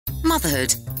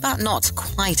Motherhood, but not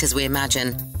quite as we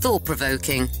imagine.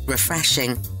 Thought-provoking,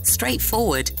 refreshing,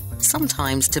 straightforward,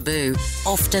 sometimes taboo,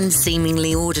 often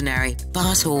seemingly ordinary,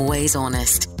 but always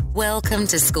honest. Welcome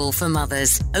to School for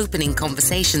Mothers, opening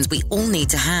conversations we all need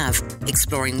to have,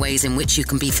 exploring ways in which you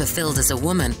can be fulfilled as a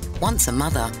woman, once a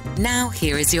mother. Now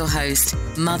here is your host,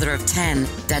 mother of 10,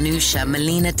 Danusha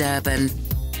Melina Durban.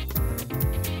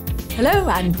 Hello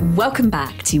and welcome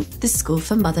back to the School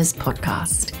for Mothers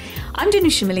podcast. I'm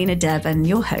Danusha Melina Durban,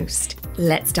 your host.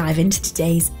 Let's dive into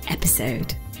today's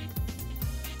episode.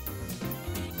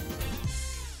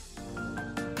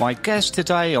 My guest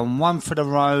today on One for the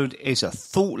Road is a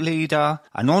thought leader,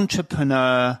 an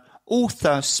entrepreneur,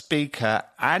 author, speaker,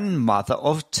 and mother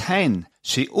of 10.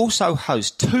 She also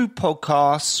hosts 2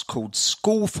 podcasts called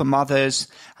School for Mothers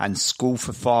and School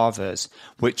for Fathers,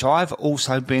 which I've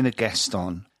also been a guest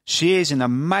on. She is an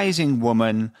amazing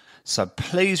woman, so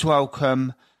please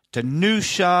welcome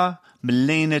Danusha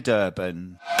Melina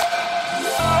Durban.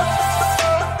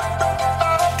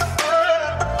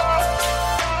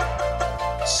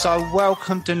 So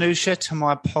welcome, Danusha, to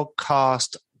my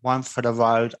podcast, One for the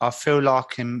Road. I feel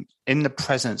like I'm in the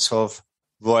presence of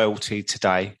royalty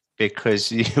today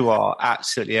because you are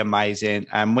absolutely amazing.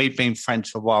 And we've been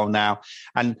friends for a while now.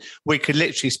 And we could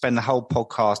literally spend the whole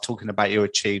podcast talking about your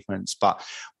achievements. But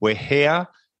we're here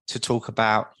to talk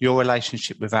about your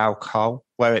relationship with alcohol,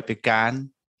 where it began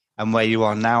and where you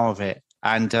are now of it.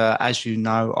 And as you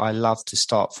know, I love to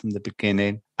start from the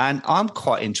beginning. And I'm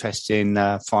quite interested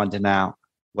in finding out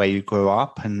where you grew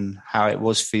up and how it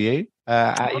was for you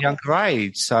at a younger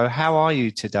age. So how are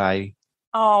you today?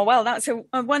 Oh, well, that's a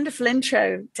wonderful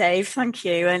intro, Dave. Thank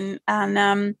you.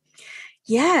 I'm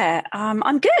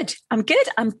good.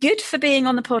 I'm good for being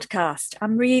on the podcast.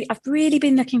 I've really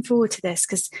been looking forward to this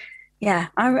because,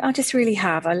 I just really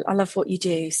have. I love what you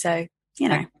do. So,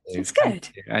 it's good.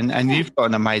 And you've got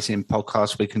an amazing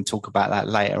podcast. We can talk about that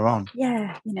later on.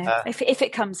 Yeah, if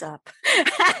it comes up.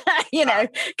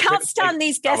 Can't stand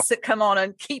these guests that come on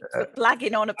and keep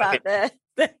blagging on about their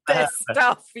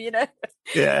stuff,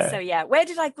 Yeah. So, where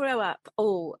did I grow up?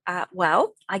 I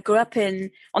grew up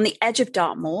on the edge of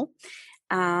Dartmoor,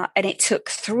 and it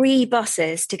took 3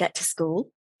 buses to get to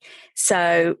school.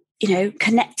 So,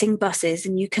 connecting buses,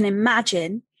 and you can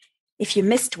imagine if you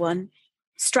missed one,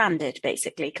 stranded,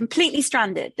 basically, completely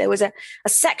stranded. There was a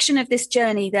section of this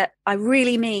journey that I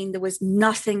really mean there was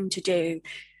nothing to do.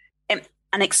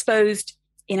 An exposed,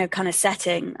 kind of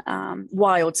setting,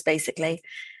 wilds, basically,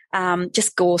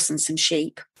 just gorse and some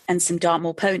sheep and some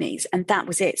Dartmoor ponies. And that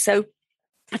was it. So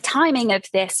the timing of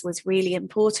this was really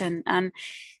important. And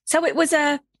so it was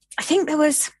I think there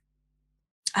was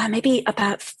maybe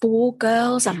about 4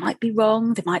 girls. I might be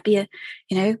wrong. There might be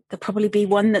there'll probably be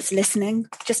one that's listening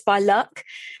just by luck.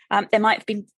 There might have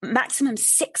been maximum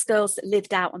 6 girls that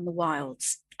lived out on the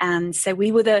wilds. And so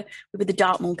we were the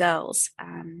Dartmoor girls.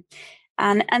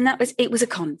 And it was a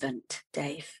convent,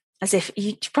 Dave, as if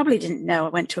you probably didn't know I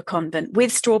went to a convent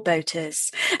with straw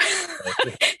boaters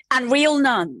and real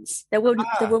nuns. There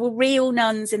were real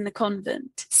nuns in the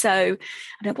convent. So,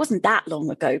 and it wasn't that long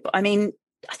ago, but I mean,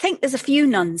 I think there's a few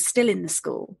nuns still in the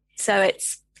school. So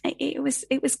it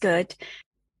was good,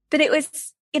 but it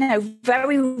was,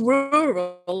 very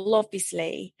rural,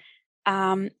 obviously.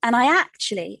 And I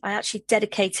actually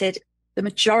dedicated the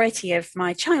majority of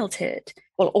my childhood,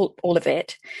 well, all of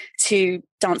it, to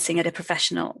dancing at a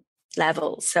professional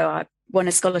level. So I won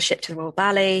a scholarship to the Royal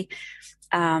Ballet,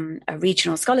 a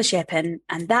regional scholarship, and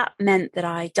that meant that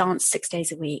I danced 6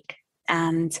 days a week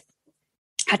and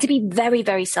had to be very,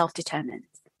 very self-determined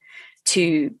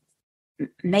to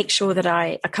make sure that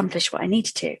I accomplished what I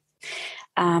needed to.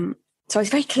 So I was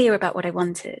very clear about what I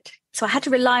wanted. So I had to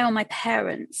rely on my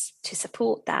parents to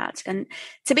support that. And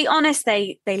to be honest,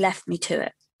 they left me to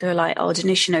it. They were like, oh,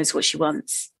 Danusha knows what she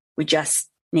wants. We just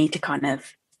need to kind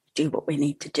of do what we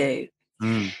need to do.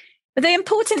 Mm. But the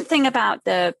important thing about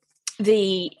the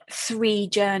the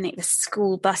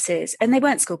school buses, and they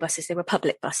weren't school buses, they were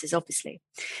public buses, obviously.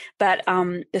 But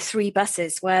the 3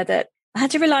 buses were that I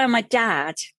had to rely on my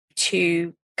dad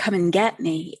to come and get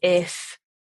me if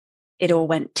it all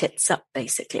went tits up,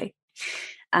 basically.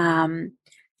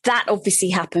 That obviously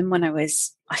happened when I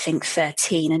was, I think,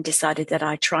 13 and decided that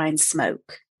I'd try and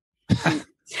smoke. And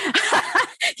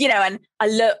I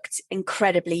looked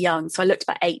incredibly young. So I looked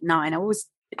about 8, 9. I always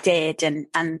did. And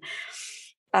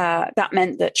that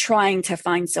meant that trying to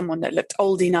find someone that looked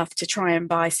old enough to try and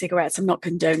buy cigarettes, I'm not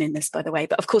condoning this, by the way,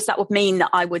 but of course that would mean that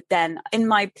I would then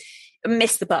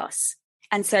miss the bus.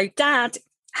 And so Dad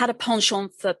had a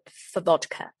penchant for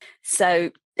vodka.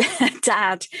 So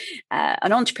Dad,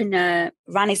 an entrepreneur,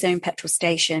 ran his own petrol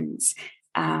stations,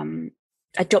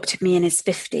 adopted me in his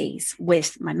 50s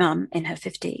with my mum in her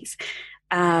 50s.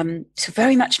 So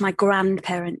very much my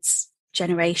grandparents'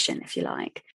 generation, if you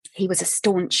like. He was a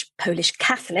staunch Polish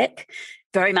Catholic,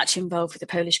 very much involved with the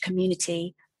Polish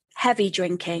community, heavy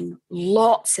drinking,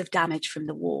 lots of damage from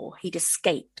the war. He'd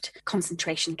escaped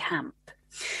concentration camp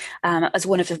as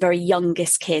one of the very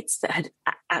youngest kids that had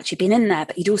actually been in there,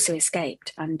 but he'd also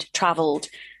escaped and travelled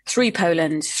through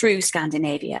Poland, through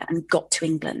Scandinavia, and got to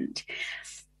England.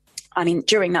 I mean,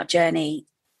 during that journey,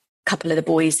 a couple of the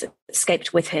boys that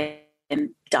escaped with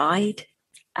him died.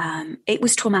 It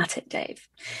was traumatic, Dave.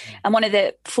 And one of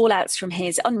the fallouts from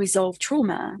his unresolved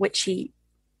trauma, which he,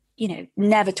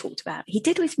 never talked about, he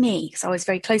did with me, because I was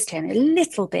very close to him. A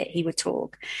little bit he would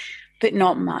talk, but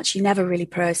not much. He never really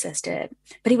processed it.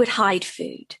 But he would hide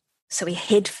food. So he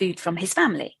hid food from his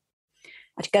family.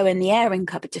 I'd go in the airing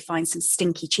cupboard to find some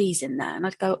stinky cheese in there. And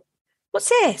I'd go, what's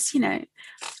this?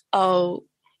 Oh,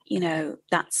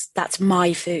 that's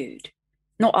my food,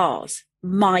 not ours,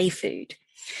 my food,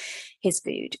 his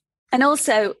food. And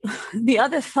also the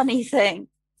other funny thing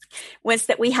was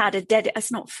that we had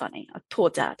it's not funny, poor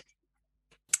Dad.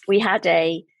 We had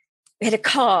a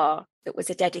car that was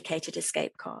a dedicated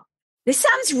escape car. This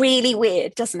sounds really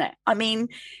weird, doesn't it? I mean,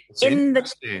 in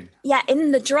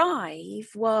the drive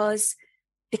was,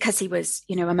 because he was,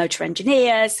 a motor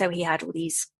engineer, so he had all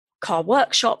these car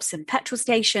workshops and petrol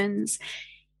stations.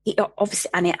 He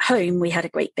obviously, and at home we had a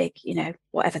great big,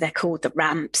 whatever they're called, the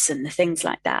ramps and the things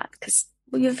like that, because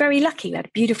we were very lucky. We had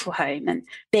a beautiful home and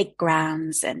big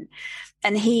grounds,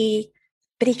 but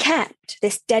he kept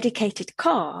this dedicated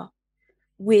car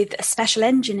with a special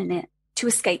engine in it to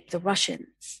escape the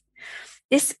Russians.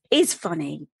 This is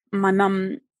funny. My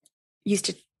mum used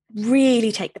to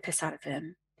really take the piss out of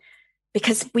him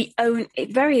because we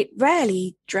very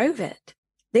rarely drove it.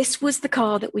 This was the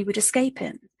car that we would escape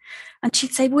in. And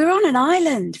she'd say, we're on an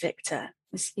island, Victor.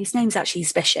 His name's actually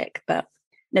Zbyszek, but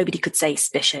nobody could say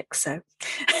Zbyszek, so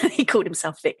he called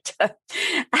himself Victor.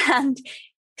 And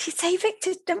she'd say,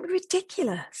 Victor, don't be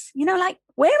ridiculous. Where are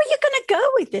you going to go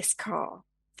with this car?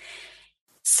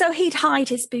 So he'd hide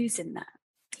his booze in there.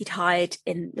 He'd hide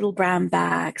in little brown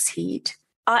bags.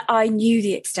 I knew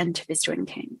the extent of his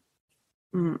drinking.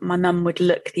 My mum would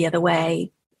look the other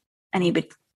way, and he would,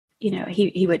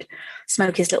 he would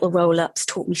smoke his little roll-ups,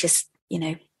 taught me just,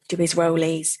 do his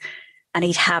rollies, and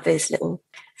he'd have his little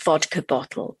vodka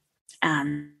bottle,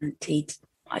 and he'd,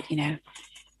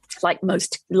 like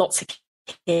lots of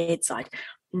kids, I'd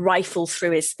rifle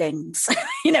through his things,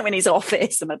 in his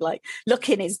office, and I'd look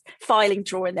in his filing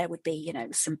drawer, and there would be,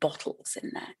 some bottles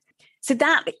in there. So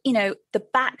that, the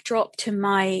backdrop to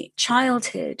my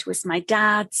childhood was my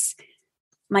dad's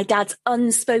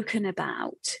unspoken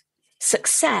about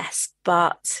success,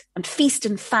 and feast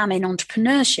and famine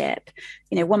entrepreneurship.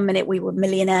 1 minute we were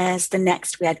millionaires, the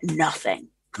next we had nothing.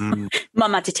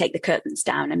 Mum had to take the curtains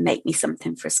down and make me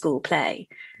something for a school play.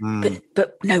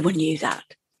 But no one knew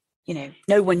that.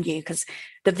 No one knew, because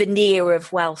the veneer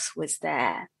of wealth was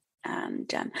there.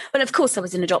 And but of course I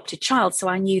was an adopted child, so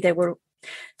I knew they were,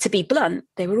 to be blunt,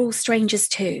 they were all strangers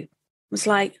too. It was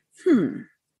like,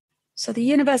 so the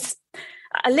universe,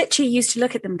 I literally used to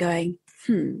look at them going,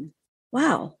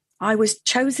 wow, I was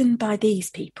chosen by these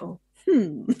people.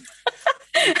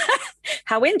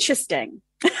 How interesting.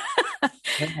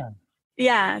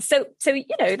 Yeah. So,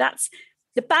 that's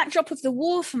the backdrop of the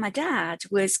war for my dad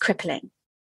was crippling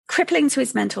to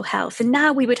his mental health. And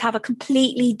now we would have a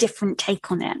completely different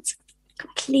take on it.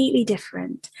 Completely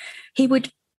different. He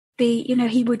would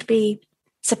be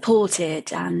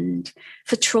supported, and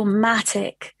for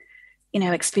traumatic,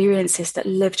 experiences that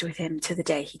lived with him to the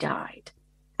day he died.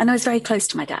 And I was very close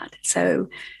to my dad. So,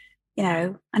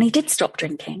 and he did stop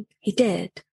drinking. He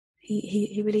did.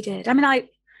 He really did. I mean, I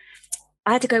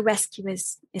had to go rescue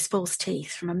his false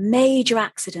teeth from a major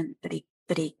accident that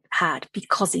he had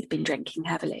because he'd been drinking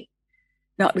heavily.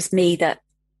 No, it was me that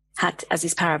had, as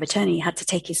his power of attorney, had to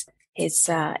take his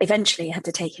eventually had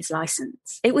to take his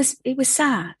license. It was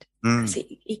sad.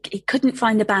 He couldn't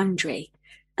find the boundary.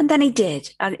 And then he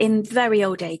did. And in very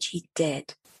old age, he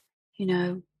did.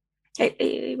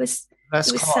 It was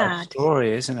That's quite sad. A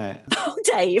story, isn't it? Oh,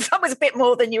 Dave, that was a bit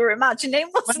more than you were imagining,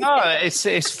 wasn't it? No,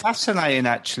 it's fascinating,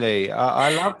 actually.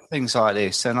 I love things like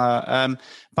this. And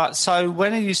but so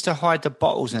when you used to hide the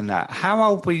bottles in that, how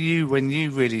old were you when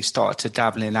you really started to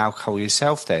dabble in alcohol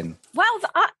yourself then? Well,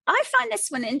 I find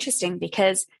this one interesting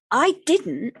because I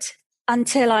didn't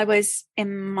until I was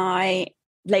in my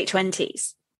late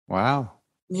 20s. Wow.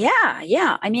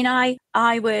 Yeah. I mean,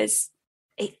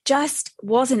 it just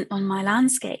wasn't on my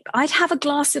landscape. I'd have a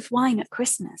glass of wine at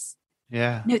Christmas.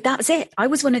 Yeah. No, that was it. I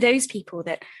was one of those people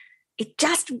that it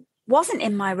just wasn't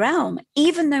in my realm,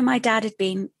 even though my dad had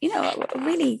been,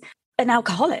 really an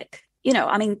alcoholic,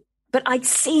 but I'd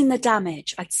seen the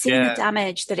damage. I'd seen the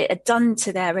damage that it had done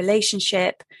to their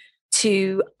relationship,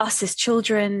 to us as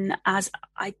children, as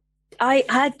I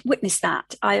had witnessed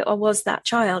that. I was that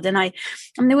child. And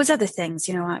there was other things,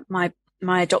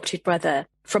 my adopted brother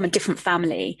from a different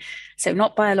family, so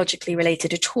not biologically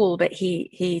related at all, but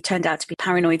he turned out to be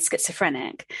paranoid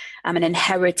schizophrenic, and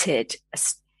inherited a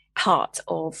part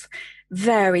of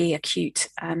very acute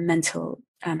mental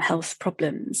health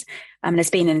problems, and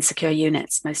has been in secure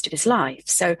units most of his life.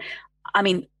 So,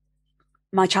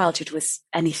 my childhood was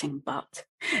anything but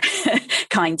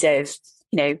kind of,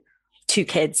 two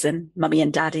kids and mummy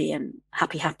and daddy and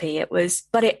happy. It was,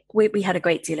 but we had a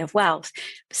great deal of wealth.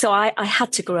 So I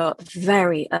had to grow up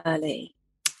very early.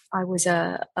 I was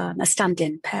a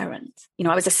stand-in parent.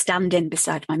 I was a stand-in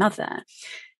beside my mother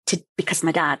because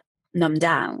my dad numbed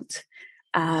out.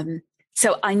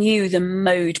 So I knew the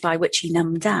mode by which he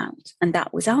numbed out, and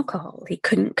that was alcohol. He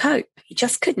couldn't cope. He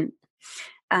just couldn't.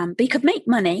 But he could make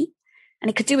money and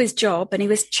he could do his job, and he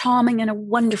was charming and a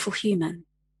wonderful human,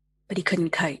 but he couldn't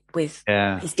cope with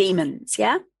his demons.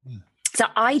 Yeah. So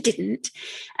I didn't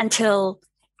until,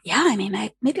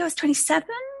 maybe I was 27,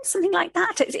 something like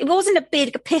that. It wasn't a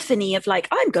big epiphany of like,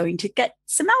 I'm going to get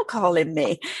some alcohol in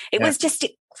me. It was just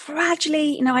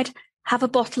gradually, I'd have a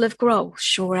bottle of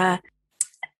Grolsch or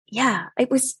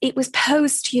it was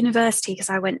post university, because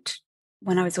I went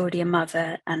when I was already a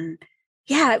mother. And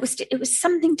it was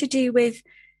something to do with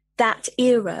that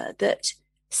era that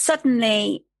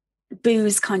suddenly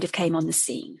booze kind of came on the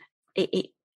scene.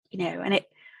 And it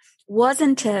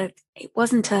wasn't a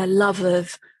love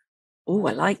of, oh,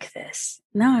 I like this.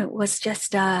 No, it was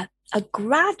just a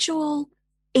gradual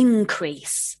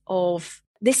increase of,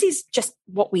 this is just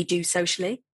what we do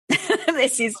socially.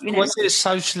 This is, Was it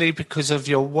socially because of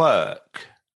your work?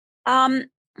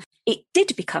 It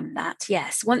did become that,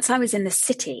 yes. Once I was in the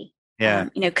city,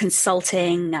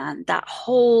 consulting and that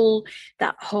whole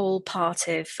part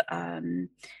of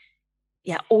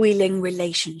oiling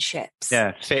relationships.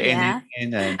 Yeah, fitting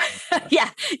in and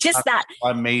just that.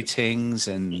 By meetings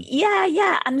and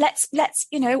and let's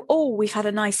we've had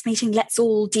a nice meeting. Let's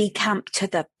all decamp to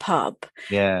the pub.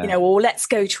 Or let's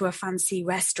go to a fancy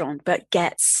restaurant but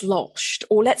get sloshed,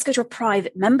 or let's go to a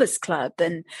private members club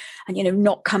and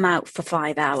not come out for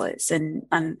 5 hours. And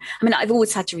I've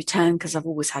always had to return because I've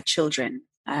always had children.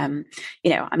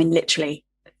 Literally,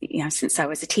 since I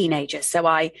was a teenager. So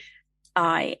I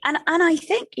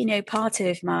think, part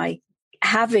of my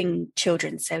having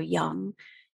children so young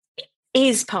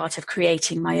is part of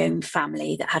creating my own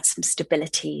family that had some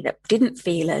stability, that didn't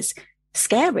feel as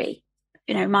scary.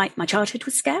 My childhood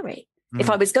was scary. If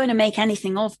I was going to make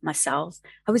anything of myself,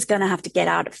 I was going to have to get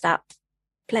out of that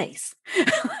place,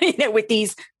 with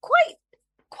these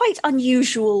quite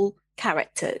unusual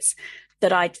characters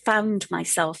that I'd found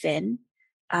myself in.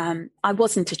 I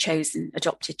wasn't a chosen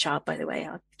adopted child, by the way.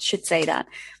 I should say that,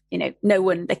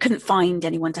 they couldn't find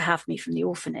anyone to have me from the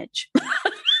orphanage.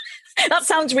 That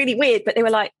sounds really weird, but they were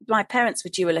like, my parents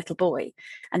were due a little boy,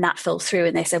 and that fell through.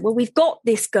 And they said, well, we've got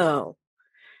this girl.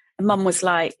 And Mum was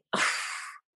like, oh,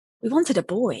 we wanted a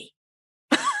boy.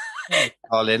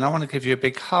 Darling, I want to give you a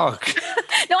big hug.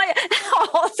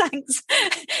 Thanks.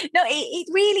 No, it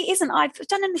really isn't. I've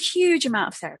done a huge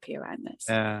amount of therapy around this.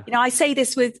 Yeah. I say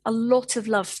this with a lot of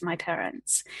love for my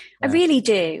parents. I really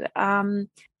do.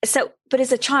 But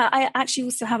as a child, I actually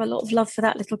also have a lot of love for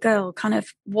that little girl, kind of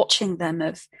watching them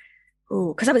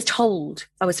because I was told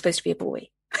I was supposed to be a boy.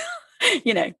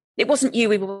 It wasn't you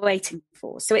we were waiting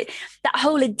for. So that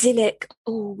whole idyllic,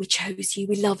 we chose you,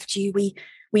 we loved you, we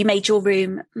made your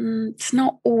room. It's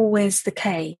not always the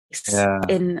case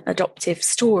in adoptive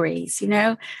stories.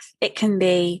 It can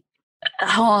be a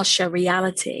harsher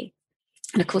reality.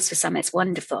 And of course, for some, it's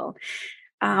wonderful.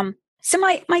 So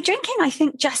my drinking, I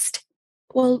think,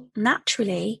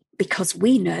 naturally, because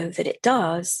we know that it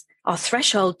does, our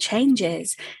threshold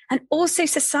changes. And also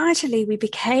societally,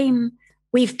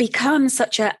 we've become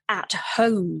such a at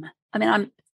home.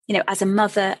 I'm, as a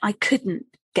mother, I couldn't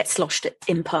get sloshed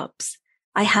in pubs.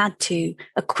 I had to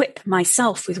equip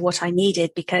myself with what I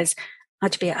needed because I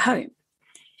had to be at home,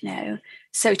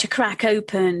 So to crack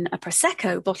open a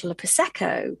bottle of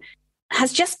Prosecco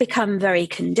has just become very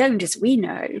condoned, as we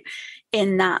know,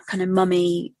 in that kind of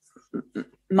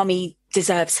mummy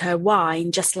deserves her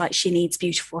wine, just like she needs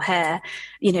beautiful hair,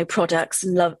 products,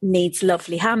 and needs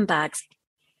lovely handbags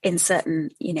in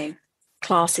certain,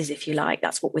 classes, if you like.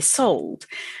 That's what we're sold.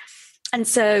 And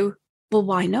so, well,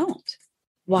 why not?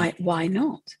 Why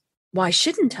not? why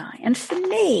shouldn't I? And for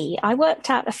me, I worked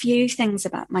out a few things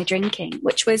about my drinking,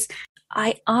 which was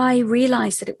I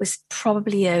realized that it was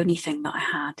probably the only thing that I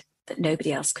had that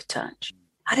nobody else could touch.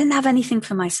 I didn't have anything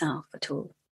for myself at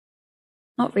all.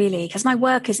 Not really, because my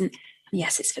work isn't,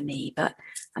 yes, it's for me, but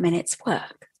I mean, it's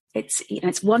work. It's, you know,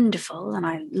 it's wonderful. And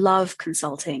I love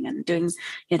consulting and doing, you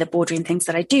know, the boardroom things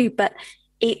that I do, but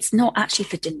it's not actually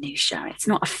for Danusha. It's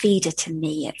not a feeder to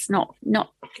me. It's not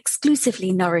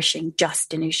exclusively nourishing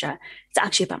just Danusha. It's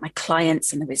actually about my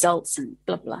clients and the results and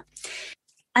blah, blah.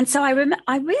 And so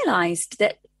I realized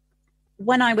that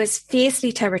when I was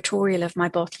fiercely territorial of my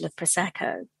bottle of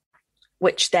Prosecco,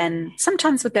 which then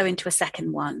sometimes would go into a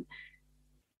second one.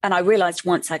 And I realized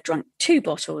once I'd drunk 2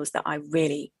 bottles that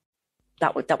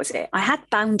that was it. I had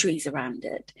boundaries around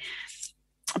it.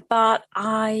 But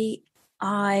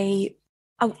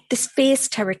this fierce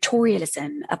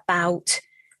territorialism about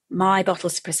my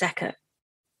bottles of Prosecco.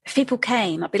 If people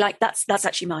came, I'd be like, that's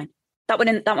actually mine. That one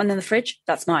in the fridge,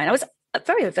 that's mine. I was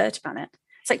very overt about it.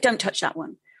 It's like, don't touch that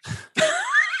one.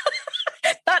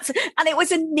 And it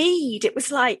was a need. It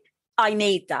was like, I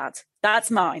need that. That's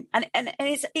mine. And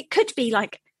it could be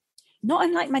like, not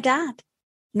unlike my dad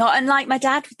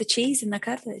with the cheese in the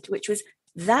cupboard, which was,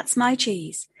 that's my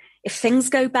cheese. If things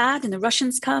go bad and the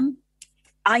Russians come,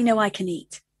 I know I can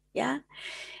eat. Yeah.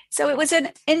 So it was an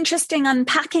interesting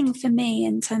unpacking for me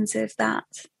in terms of that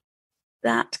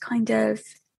kind of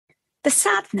the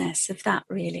sadness of that,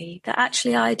 really, that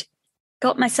actually I'd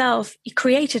got myself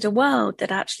created a world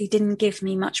that actually didn't give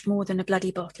me much more than a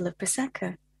bloody bottle of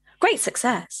Prosecco. Great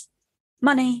success,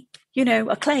 money, you know,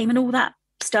 acclaim and all that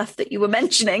stuff that you were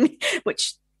mentioning,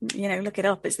 which, you know, look it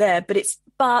up, it's there, but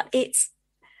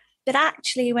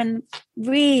actually when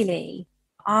really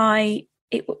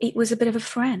it was a bit of a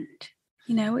friend,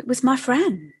 you know, it was my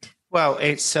friend. Well,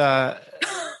 it's, I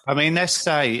mean, let's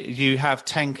say you have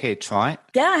 10 kids, right?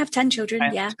 Yeah, I have 10 children,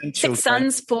 6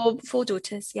 sons, 4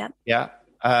 daughters, yeah. Yeah.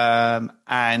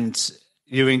 And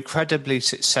you're incredibly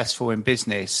successful in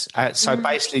business. So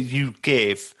basically you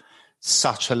give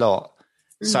such a lot.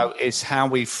 So it's how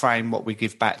we frame what we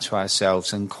give back to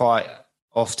ourselves. And quite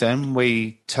often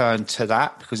we turn to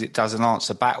that because it doesn't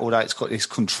answer back, although it's got this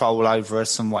control over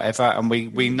us and whatever. And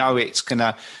we know it's going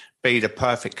to be the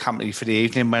perfect company for the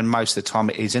evening when most of the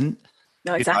time it isn't.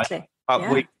 No, exactly. You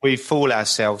know? But we fool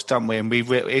ourselves, don't we? And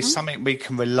it's something we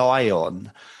can rely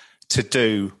on to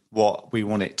do what we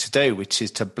want it to do, which is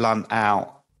to blunt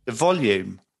out the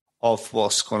volume of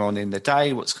what's going on in the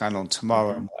day, what's going on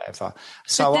tomorrow and whatever.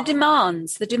 So the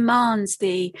demands,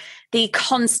 the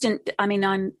constant, I mean,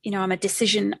 I'm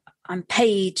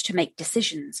paid to make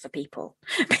decisions for people,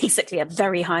 basically at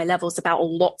very high levels about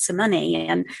lots of money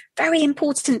and very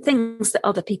important things that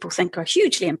other people think are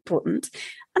hugely important.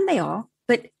 And they are,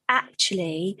 but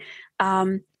actually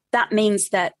that means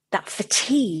that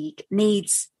fatigue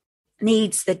needs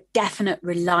the definite,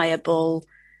 reliable,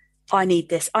 I need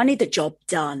this, I need the job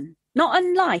done. Not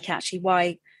unlike actually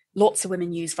why lots of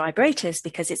women use vibrators,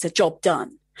 because it's a job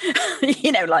done.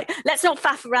 You know, like, let's not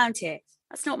faff around here.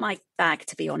 That's not my bag,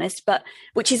 to be honest, but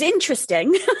which is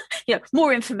interesting. You know,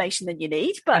 more information than you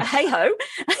need, but hey ho.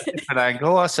 Different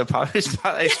angle, I suppose.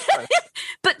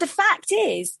 But the fact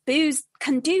is, booze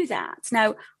can do that.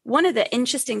 Now, one of the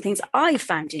interesting things I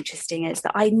found interesting is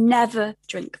that I never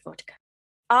drink vodka.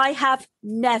 I have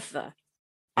never.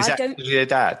 Is that your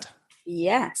dad?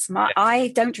 Yes,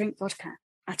 I don't drink vodka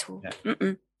at all.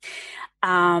 Yeah.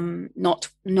 Not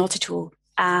at all.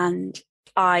 And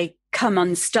I come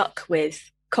unstuck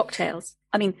with cocktails.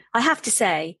 I mean, I have to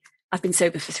say, I've been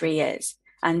sober for 3 years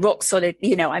and rock solid.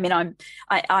 You know, I mean,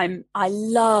 I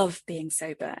love being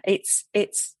sober.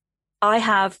 I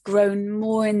have grown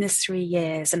more in this 3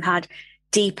 years and had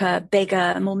deeper,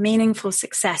 bigger, more meaningful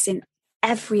success in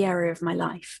every area of my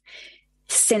life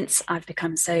since I've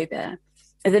become sober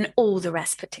than all the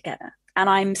rest put together. And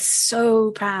I'm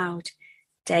so proud,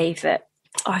 Dave, that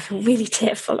I feel really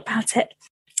tearful about it.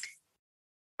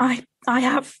 I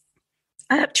have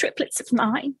triplets of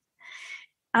mine.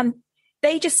 And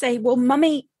they just say, well,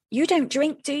 Mummy, you don't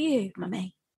drink, do you,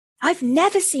 Mummy? I've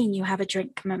never seen you have a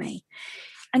drink, Mummy.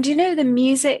 And you know the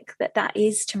music that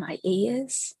is to my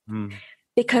ears?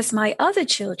 Because my other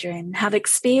children have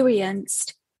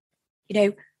experienced, you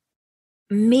know,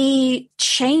 me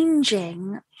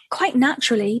changing quite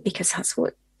naturally, because that's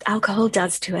what alcohol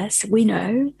does to us. We know,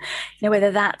 you know,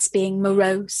 whether that's being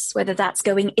morose, whether that's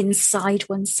going inside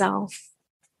oneself,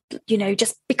 you know,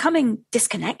 just becoming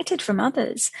disconnected from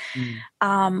others,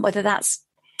 whether that's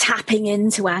tapping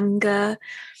into anger,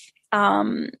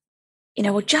 you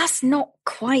know, or just not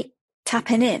quite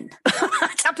tapping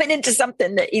into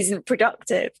something that isn't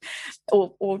productive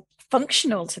or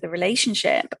functional to the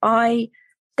relationship.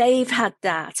 They've had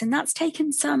that, and that's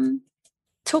taken some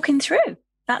talking through.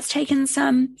 That's taken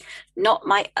some,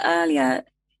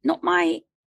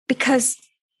 because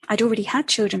I'd already had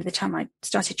children by the time I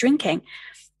started drinking.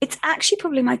 It's actually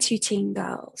probably my 2 teen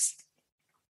girls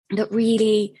that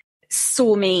really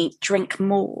saw me drink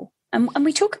more. And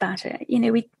we talk about it. You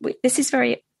know, this is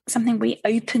something we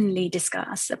openly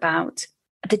discuss about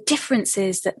the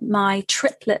differences that my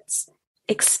triplets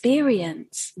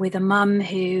experience with a mum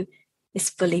who is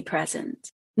fully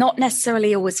present, not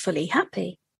necessarily always fully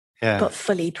happy, but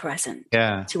fully present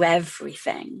to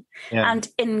everything and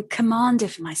in command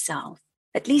of myself,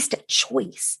 at least at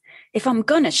choice. If I'm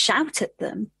going to shout at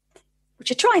them,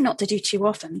 which I try not to do too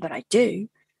often, but I do,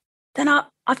 then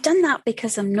I've done that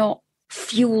because I'm not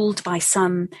fueled by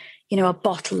some, a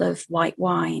bottle of white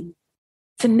wine.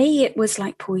 For me, it was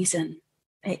like poison.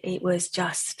 It was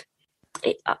just,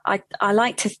 I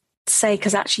like to say,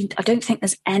 because actually I don't think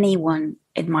there's anyone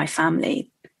in my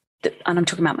family, and I'm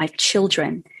talking about my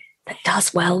children, that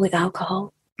does well with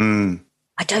alcohol. I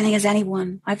don't think there's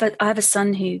anyone. I have a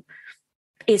son who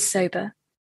is sober,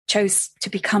 chose to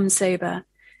become sober.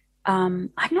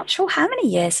 I'm not sure how many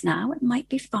years now. It might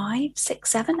be 5, 6,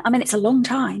 7. I mean, it's a long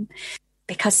time,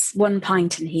 because 1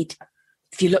 pint and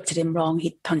if you looked at him wrong,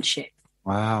 he'd punch you.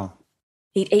 Wow.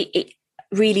 It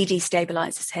really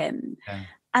destabilizes him. Yeah.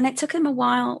 And it took him a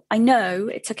while. I know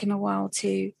it took him a while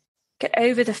to get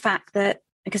over the fact that,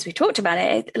 because we talked about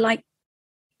it, like,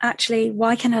 actually,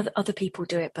 why can other people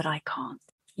do it, but I can't,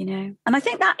 And I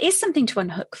think that is something to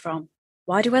unhook from.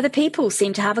 Why do other people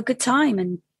seem to have a good time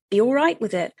and be all right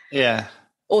with it? Yeah.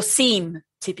 Or seem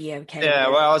to be okay. Yeah,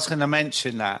 well, I was going to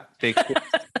mention that, because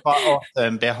quite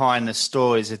often behind the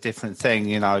story is a different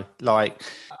thing, like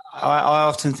I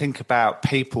often think about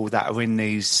people that are in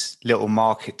these little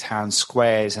market town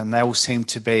squares, and they all seem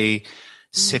to be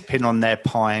sipping on their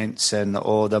pints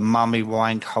or the mummy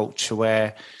wine culture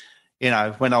where,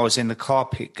 when I was in the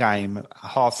carpet game,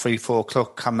 3:30, 4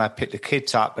 o'clock, they pick the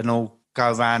kids up and all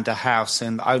go around the house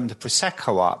and open the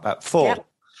Prosecco up at 4. Yep.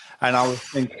 And I was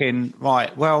thinking,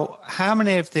 right, well, how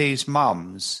many of these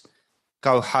mums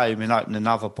go home and open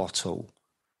another bottle?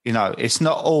 It's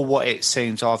not all what it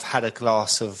seems. I've had a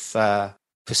glass of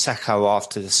Prosecco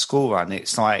after the school run.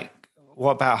 It's like,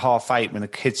 what about 8:30 when the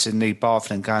kids are in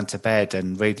bathing and going to bed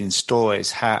and reading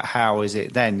stories? How is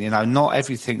it then? Not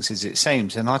everything's as it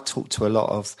seems. And I talk to a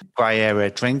lot of grey area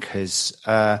drinkers,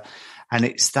 and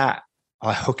it's that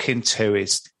I hook into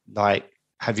is like,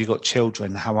 have you got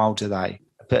children? How old are they?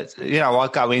 But, I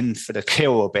go in for the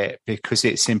kill a bit, because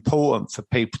it's important for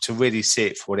people to really see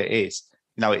it for what it is.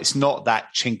 It's not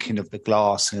that chinking of the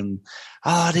glass and,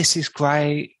 this is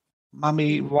great,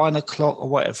 mummy, 1 o'clock or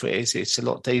whatever it is. It's a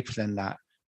lot deeper than that.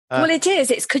 Well, it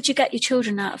is. It's, could you get your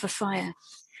children out of a fire?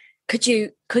 Could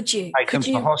you? Take them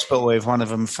to the hospital if one of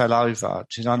them fell over.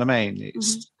 Do you know what I mean?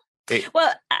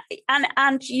 Well, and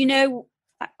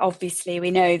obviously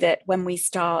we know that when we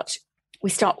start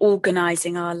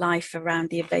organising our life around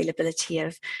the availability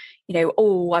of,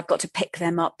 I've got to pick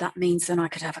them up. That means then I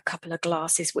could have a couple of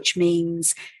glasses, which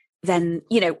means then,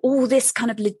 all this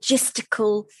kind of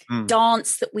logistical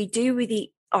dance that we do with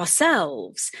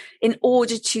ourselves in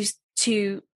order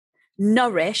to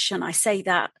nourish, and I say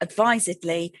that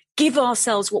advisedly, give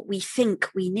ourselves what we think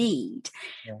we need,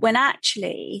 when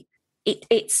actually it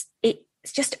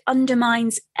just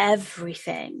undermines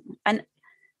everything. And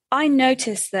I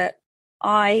noticed that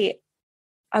I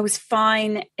was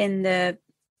fine in the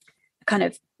kind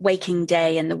of waking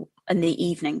day and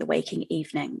the waking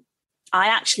evening. I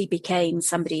actually became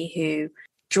somebody who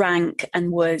drank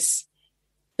and was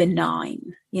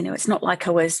benign. It's not like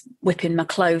I was whipping my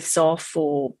clothes off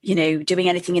or, doing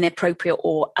anything inappropriate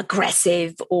or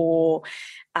aggressive or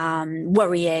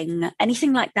worrying,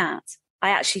 anything like that. I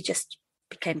actually just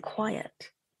became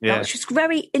quiet, which was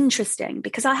very interesting,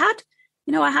 because I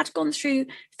had gone through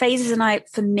phases, and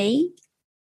for me,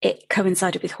 it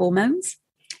coincided with hormones,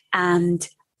 and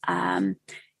mine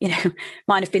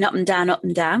have been up and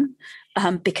down,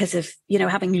 because of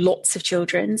having lots of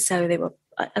children. So they were,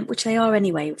 which they are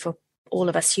anyway for all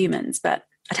of us humans. But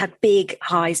I'd had big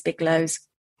highs, big lows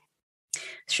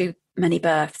through many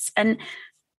births,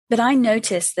 but I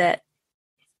noticed that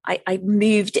I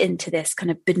moved into this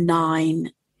kind of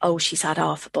benign. Oh, she's had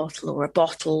half a bottle or a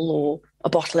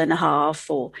bottle and a half,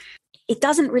 or it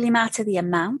doesn't really matter the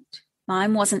amount.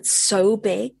 Mine wasn't so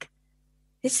big.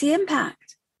 It's the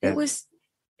impact. Yeah.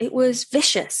 It was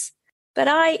vicious. But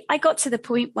I got to the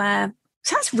point where, it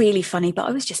sounds really funny, but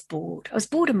I was just bored. I was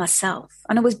bored of myself.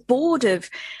 And I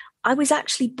was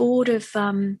actually bored of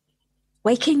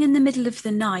waking in the middle of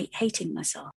the night, hating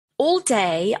myself, all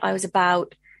day I was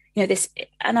about, this,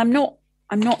 and I'm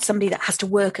not somebody that has to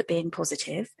work at being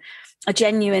positive. I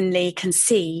genuinely can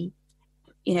see,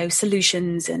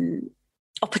 solutions and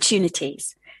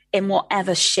opportunities in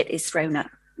whatever shit is thrown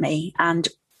at me and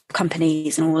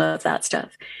companies and all of that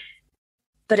stuff.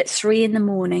 But at 3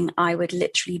 a.m, I would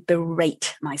literally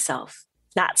berate myself.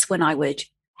 That's when I would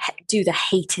do the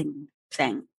hating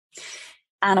thing.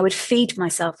 And I would feed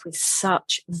myself with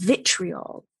such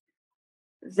vitriol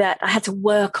that I had to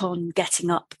work on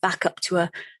getting back up to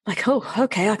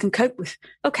okay, I can cope with,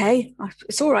 okay,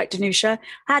 it's all right, Danusha.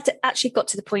 I had to actually got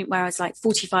to the point where I was like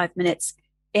 45 minutes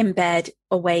in bed,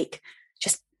 awake,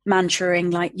 just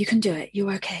mantraing, like, you can do it.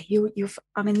 You're okay.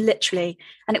 Literally.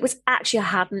 And it was actually, I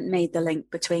hadn't made the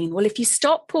link between, well, if you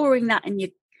stop pouring that in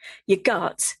your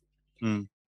gut,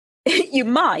 you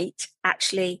might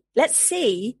actually, let's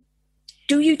see,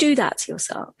 do you do that to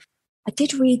yourself? I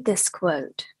did read this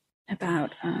quote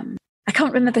about, I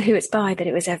can't remember who it's by, but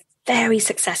it was a very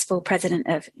successful president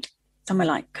of somewhere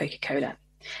like Coca-Cola.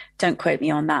 Don't quote me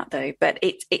on that though, but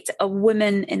it's a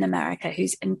woman in America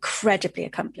who's incredibly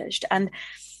accomplished. And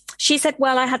she said,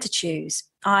 well, I had to choose.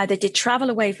 I either did travel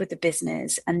away with the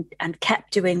business and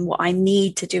kept doing what I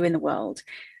need to do in the world,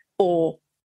 or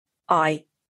I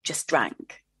just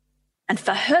drank. And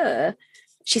for her,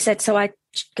 she said, so I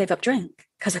gave up drink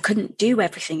because I couldn't do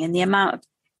everything in the amount of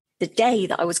the day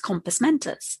that I was compos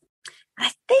mentis. And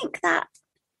I think that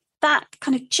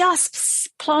kind of just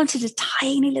planted a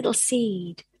tiny little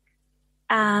seed.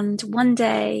 And one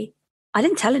day, I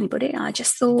didn't tell anybody. I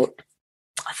just thought,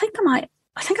 I think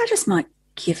I just might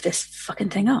give this fucking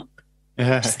thing up.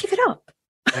 Yeah. Just give it up.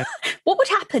 Yeah. What would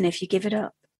happen if you give it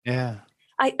up? Yeah.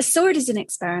 I saw it as an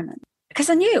experiment because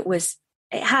I knew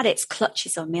it had its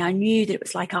clutches on me. I knew that it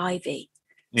was like ivy.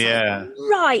 Yeah.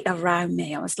 Right around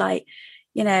me. I was like,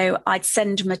 I'd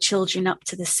send my children up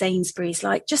to the Sainsbury's,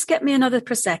 like, just get me another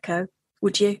Prosecco,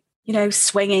 would you?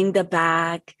 Swinging the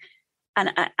bag.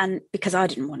 And because I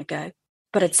didn't want to go,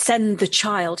 but I'd send the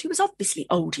child who was obviously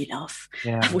old enough.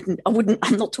 Yeah. I wouldn't,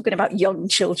 I'm not talking about young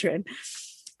children,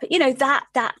 but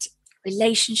that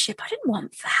relationship, I didn't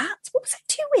want that. What was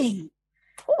I doing?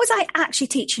 What was I actually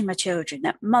teaching my children?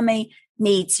 That mummy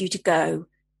needs you to go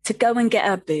and get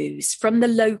her booze from the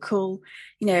local,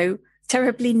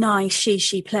 terribly nice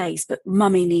she place, but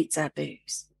mummy needs her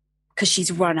booze because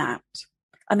she's run out.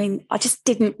 I mean, I just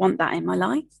didn't want that in my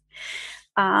life.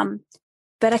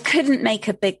 But I couldn't make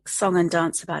a big song and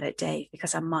dance about it, Dave,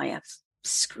 because I might have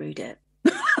screwed it.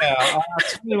 Yeah, I'll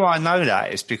tell you why I know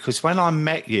that is because when I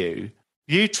met you,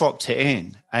 you dropped it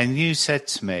in and you said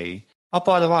to me, oh,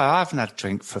 by the way, I haven't had a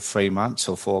drink for 3 months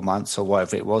or 4 months or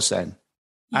whatever it was then.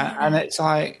 Yeah. And it's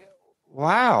like,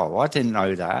 wow, I didn't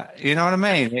know that. You know what I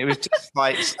mean? It was just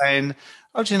like saying,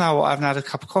 oh, do you know what? I haven't had a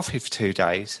cup of coffee for 2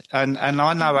 days. And I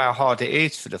know how hard it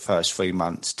is for the first 3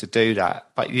 months to do that.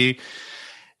 But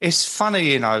it's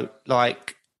funny,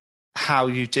 like how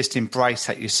you just embrace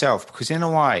that yourself, because in a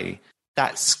way,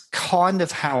 that's kind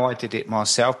of how I did it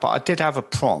myself. But I did have a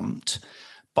prompt,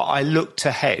 but I looked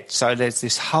ahead. So there's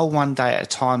this whole 1 day at a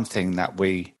time thing that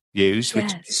we use,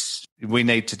 which is, we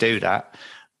need to do that.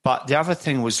 But the other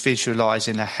thing was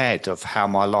visualizing ahead of how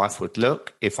my life would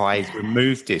look if I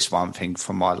removed this one thing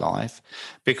from my life,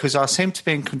 because I seemed to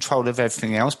be in control of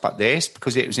everything else but this,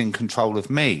 because it was in control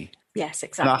of me. Yes,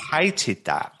 exactly. And I hated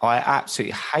that. I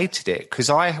absolutely hated it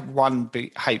because I,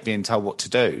 hate being told what to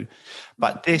do.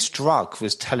 But this drug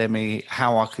was telling me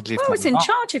how I could live my life. Well, it was in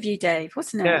charge of you, Dave,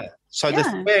 wasn't it? Yeah. So the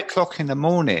 3 o'clock in the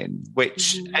morning,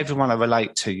 which everyone will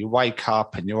relate to, you wake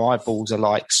up and your eyeballs are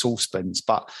like saucepans.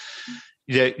 But,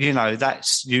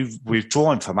 that's you've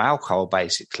withdrawn from alcohol,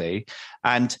 basically.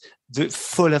 And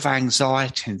full of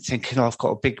anxiety and thinking, I've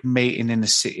got a big meeting in the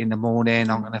city in the morning.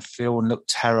 I'm going to feel and look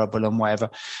terrible and whatever.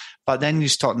 But then you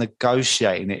start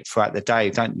negotiating it throughout the day,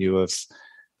 don't you?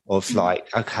 Of like,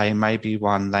 okay, maybe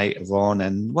one later on,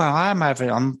 and well,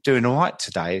 I'm doing all right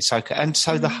today. It's okay, and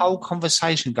so the whole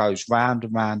conversation goes round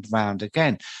and round and round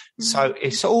again. So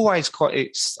it's always got.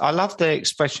 I love the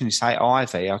expression you say,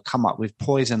 ivy. I come up with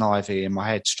poison ivy in my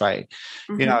head straight.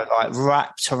 Like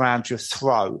wrapped around your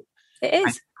throat. It is.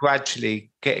 And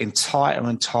gradually getting tighter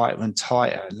and tighter and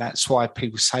tighter, and that's why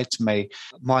people say to me,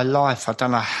 "My life, I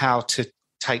don't know how to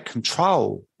take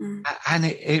control," and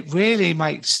it really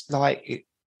makes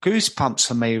goosebumps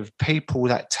for me with people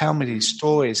that tell me these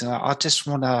stories, and I just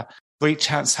want to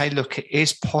reach out and say, look, it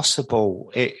is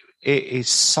possible. It is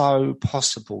so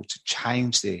possible to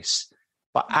change this,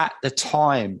 but at the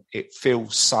time it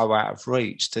feels so out of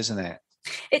reach, doesn't it?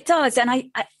 It does. And I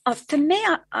for me,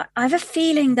 I have a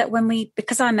feeling that when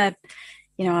because I'm a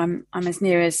I'm as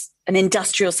near as an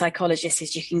industrial psychologist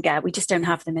as you can get. We just don't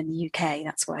have them in the UK.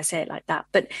 That's why I say it like that.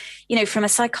 But, from a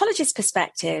psychologist's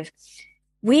perspective,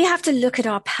 we have to look at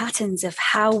our patterns of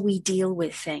how we deal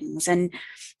with things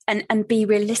and be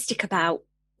realistic about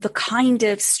the kind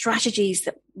of strategies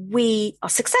that we are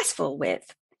successful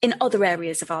with in other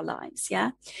areas of our lives.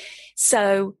 Yeah.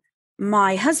 So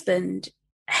my husband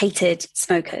hated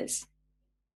smokers.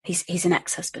 He's an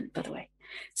ex-husband, by the way.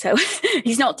 So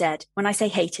he's not dead. When I say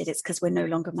hated, it's because we're no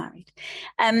longer married.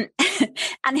 And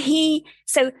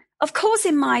so of course,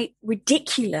 in my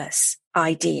ridiculous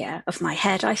idea of my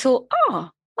head, I thought, oh,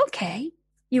 okay,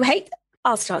 you hate them?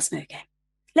 I'll start smoking.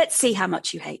 Let's see how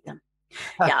much you hate them.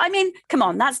 Yeah, I mean, come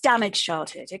on, that's damaged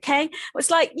childhood, okay? It was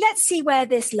like, let's see where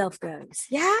this love goes.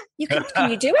 Yeah,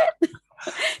 can you do it?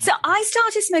 So I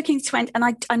started smoking 20,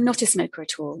 and I'm not a smoker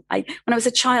at all. When I was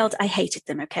a child, I hated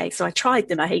them, okay? So I tried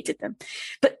them, I hated them.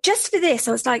 But just for this,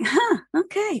 I was like,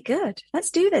 okay, good. Let's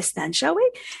do this then, shall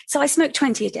we? So I smoked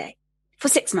 20 a day for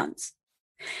 6 months.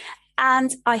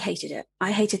 And I hated it.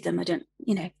 I hated them. I don't,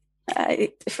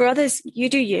 for others, you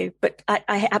do you, but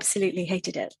I absolutely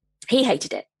hated it. He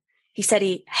hated it. He said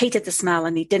he hated the smell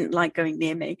and he didn't like going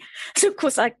near me. So of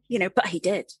course but he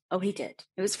did. Oh, he did.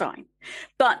 It was fine.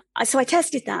 But so I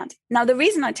tested that. Now, the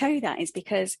reason I tell you that is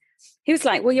because he was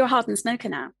like, well, you're a hardened smoker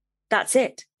now. That's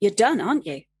it. You're done, aren't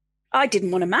you? I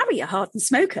didn't want to marry a hardened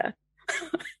smoker.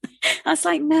 I was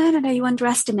like, no, you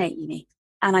underestimate me.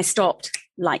 And I stopped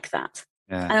like that.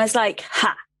 Yeah. And I was like,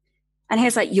 ha. And he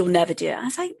was like, you'll never do it. I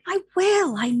was like, I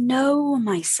will. I know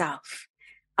myself.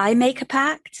 I make a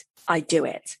pact. I do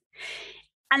it.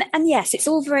 And yes, it's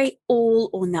all very all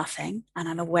or nothing. And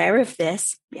I'm aware of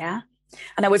this. Yeah.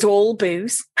 And I was all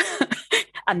booze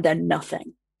and then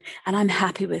nothing. And I'm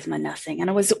happy with my nothing. And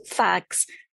I was fags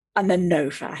and then no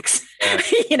fags,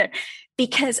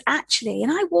 because actually,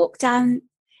 and I walked down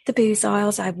the booze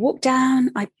aisles. I walked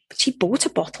down, she bought a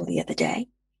bottle the other day,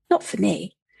 not for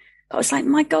me, but I was like,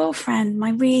 my girlfriend,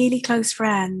 my really close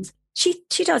friend, she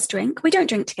does drink. We don't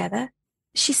drink together.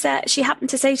 She happened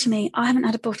to say to me, I haven't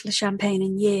had a bottle of champagne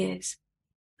in years.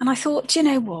 And I thought, do you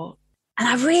know what? And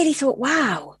I really thought,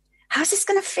 wow, how's this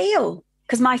going to feel?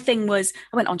 Because my thing was,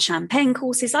 I went on champagne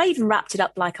courses. I even wrapped it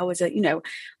up like I was I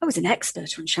was an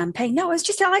expert on champagne. No, I was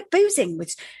just like boozing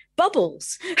with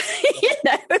bubbles,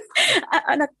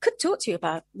 and I could talk to you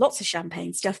about lots of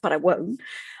champagne stuff, but I won't.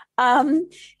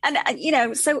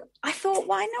 So I thought,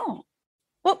 why not?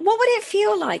 What would it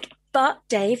feel like? But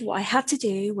Dave, what I had to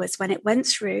do was when it went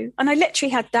through, and I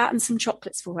literally had that and some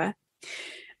chocolates for her,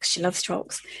 because she loves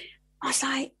chocolates. I was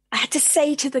like, I had to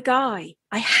say to the guy,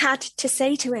 I had to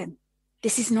say to him,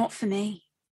 this is not for me.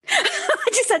 I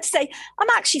just had to say, I'm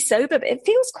actually sober, but it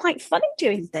feels quite funny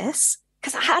doing this,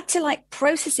 because I had to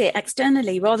process it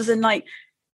externally rather than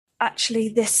actually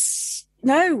this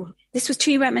was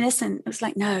too reminiscent. It was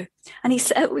like, no. And he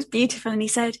said, it was beautiful. And he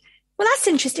said, well, that's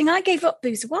interesting. I gave up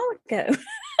booze a while ago.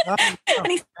 And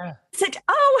he said,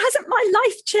 oh, hasn't my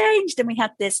life changed? And we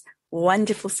had this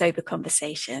wonderful sober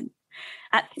conversation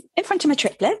in front of my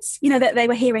triplets, that they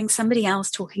were hearing somebody else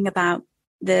talking about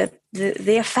the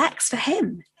effects for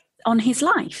him on his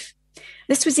life.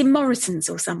 This was in Morrison's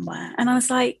or somewhere. And I was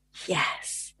like,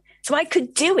 yes. So I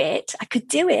could do it. I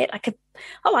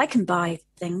can buy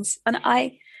things. And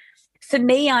for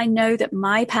me, I know that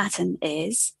my pattern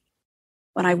is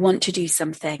when I want to do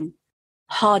something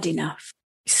hard enough,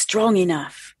 strong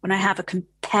enough, when I have a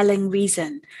compelling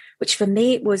reason, which for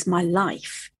me, it was my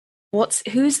life.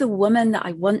 Who's the woman that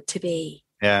I want to be?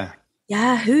 Yeah.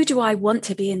 Yeah. Who do I want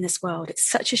to be in this world? It's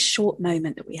such a short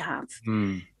moment that we have.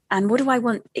 And what do I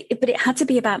want? But it had to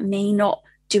be about me, not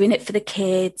doing it for the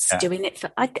kids, doing it for,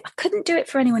 I couldn't do it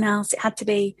for anyone else. It had to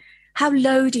be, how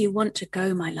low do you want to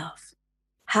go, my love?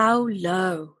 How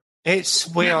low?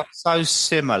 We are so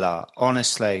similar,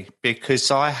 honestly,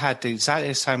 because I had exactly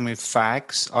the same with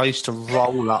fags. I used to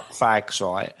roll up fags,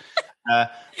 right?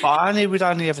 But I would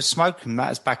only ever smoke them. That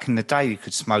was back in the day. You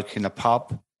could smoke in a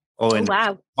pub or in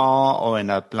a bar or in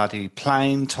a bloody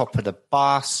plane, top of the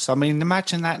bus. I mean,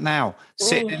 imagine that now,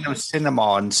 sitting in a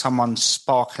cinema and someone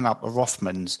sparking up a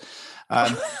Rothmans.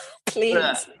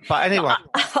 Please. But anyway.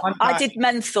 I did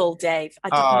menthol, Dave. I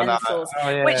did menthols, no. Oh,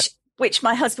 yeah. Which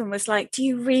my husband was like, do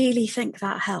you really think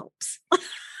that helps?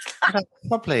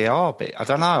 Probably are, but I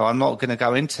don't know. I'm not going to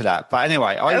go into that. But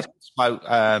anyway, I used to smoke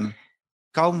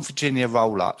Golden Virginia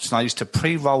roll-ups, and I used to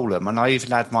pre-roll them, and I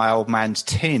even had my old man's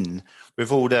tin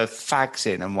with all the fags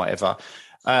in and whatever.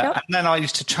 And then I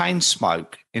used to chain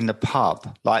smoke in the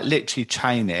pub, literally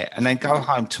chain it, and then go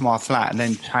home to my flat and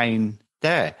then chain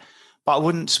there. But but I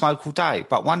wouldn't smoke all day.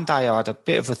 But one day I had a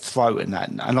bit of a throat and that,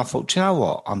 and I thought, do you know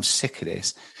what? I'm sick of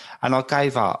this. And I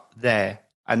gave up there.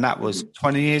 And that was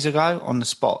 20 years ago on the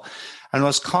spot. And I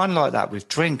was kind of like that with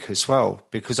drink as well,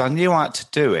 because I knew I had to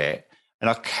do it. And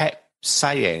I kept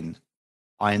saying,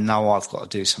 I know I've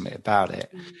got to do something about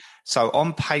it. So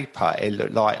on paper, it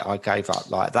looked like I gave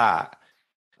up like that,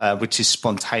 which is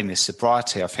spontaneous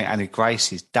sobriety. I think Annie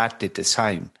Gracie's dad did the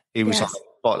same. He was on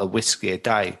a bottle of whiskey a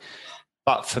day.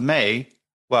 But for me,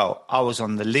 well, I was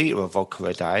on the litre of vodka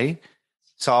a day.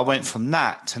 So I went from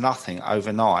that to nothing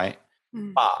overnight.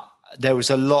 But there was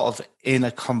a lot of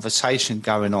inner conversation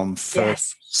going on for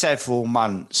several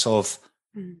months of,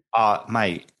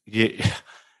 mate,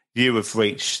 you have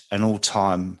reached an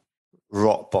all-time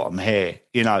rock bottom here,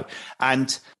 you know.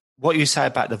 And what you say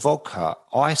about the vodka,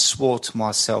 I swore to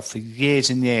myself for years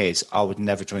and years I would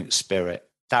never drink spirit.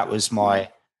 That was my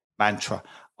mantra.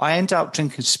 I ended up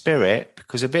drinking spirit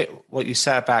because a bit what you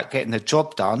say about getting the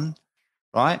job done,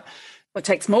 right? Well, it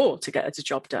takes more to get the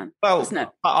job done, doesn't it?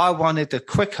 But I wanted the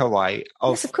quicker way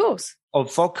of, yes, of course.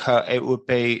 Of vodka. It would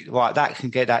be, right, that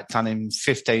can get that done in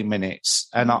 15 minutes.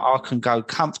 And I can go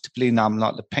comfortably numb,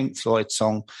 like the Pink Floyd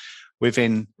song,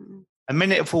 within a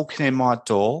minute of walking in my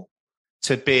door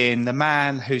to being the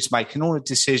man who's making all the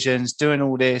decisions, doing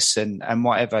all this and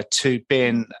whatever, to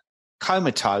being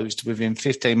comatose within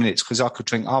 15 minutes because I could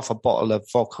drink half a bottle of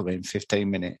vodka in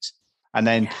 15 minutes and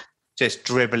then just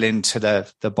dribble into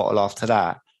the bottle after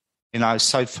that. You know,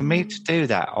 so for me to do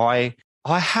that, I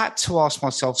had to ask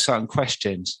myself certain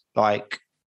questions like,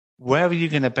 where are you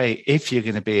going to be if you're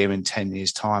going to be here in 10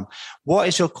 years' time? What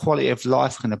is your quality of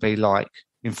life going to be like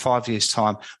in 5 years'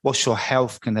 time? What's your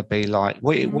health going to be like?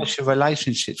 What's your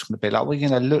relationships going to be like? What are you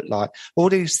going to look like? All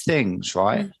these things,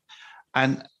 right?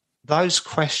 And those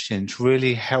questions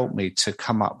really helped me to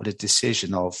come up with a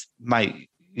decision of, mate,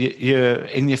 you're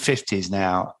in your 50s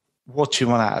now. What do you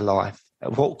want out of life?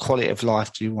 What quality of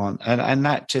life do you want? And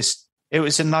that just, it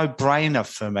was a no-brainer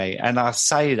for me. And I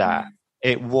say that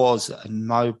it was a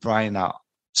no-brainer.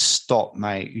 Stop,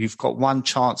 mate. You've got one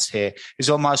chance here. It's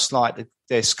almost like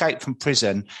the escape from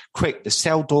prison. Quick, the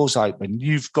cell door's open.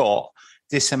 You've got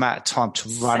this amount of time to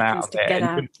run out of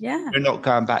it. You're not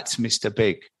going back to Mr.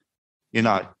 Big, you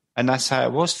know. And that's how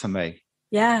it was for me.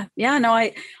 Yeah. No,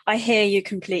 I hear you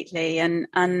completely. And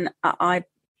I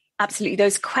absolutely,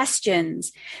 those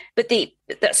questions, but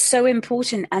that's so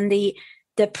important. And the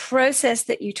process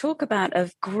that you talk about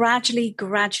of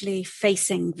gradually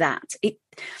facing that,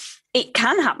 it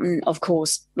can happen, of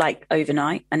course, like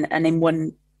overnight and in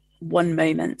one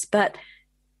moment. But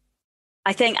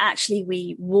I think actually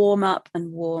we warm up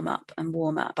and warm up and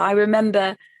warm up. I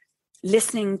remember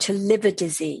listening to liver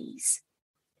disease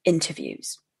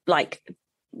interviews, like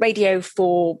Radio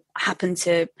 4 happened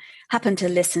to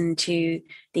listen to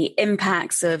the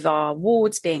impacts of our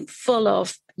wards being full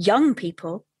of young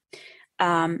people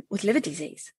with liver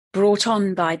disease brought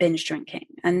on by binge drinking,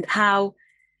 and I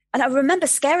remember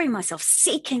scaring myself,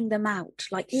 seeking them out,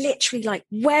 like literally, like,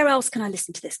 where else can I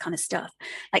listen to this kind of stuff?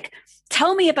 Like,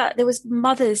 tell me about, there was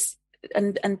mothers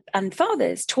and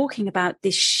fathers talking about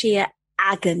this sheer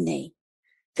agony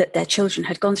that their children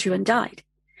had gone through and died.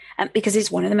 Because it's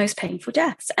one of the most painful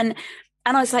deaths. And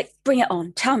I was like, bring it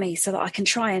on, tell me so that I can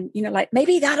try and, you know, like,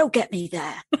 maybe that'll get me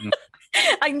there.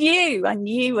 I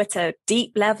knew at a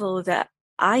deep level that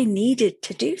I needed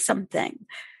to do something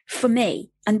for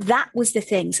me. And that was the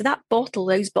thing. So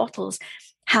those bottles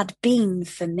had been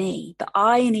for me, but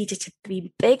I needed to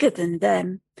be bigger than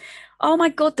them. Oh my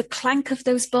God, the clank of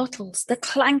those bottles, the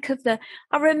clank of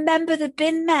I remember the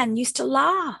bin men used to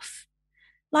laugh.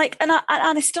 Like, and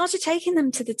I started taking them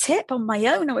to the tip on my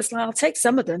own. I was like, I'll take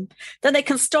some of them. Then they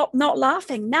can stop not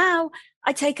laughing. Now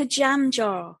I take a jam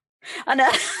jar and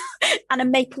a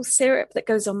maple syrup that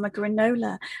goes on my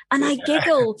granola. And I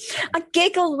giggle. I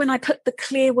giggle when I put the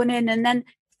clear one in. And then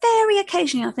very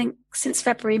occasionally, I think since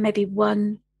February, maybe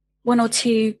one or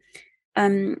two,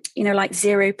 like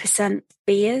 0%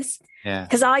 beers. Yeah.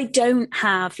 Because I don't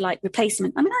have like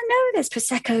replacement. I mean, I know there's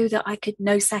Prosecco that I could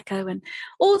no Secco and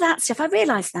all that stuff. I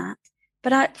realize that.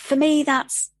 But for me,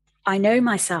 I know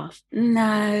myself.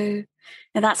 No,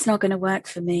 that's not going to work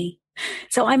for me.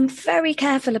 So I'm very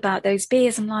careful about those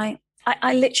beers. I'm like,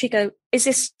 I literally go, is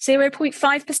this 0.5%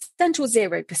 or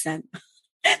 0%?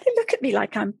 They look at me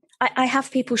like I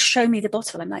have people show me the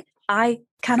bottle. I'm like, I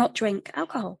cannot drink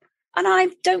alcohol. And I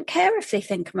don't care if they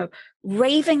think I'm a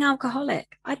raving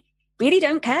alcoholic. I really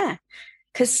don't care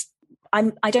because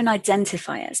I don't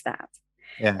identify as that.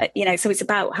 Yeah. So it's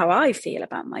about how I feel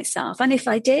about myself. And if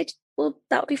I did, well,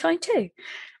 that would be fine too.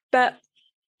 But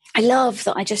I love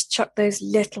that I just chuck those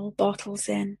little bottles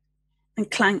in.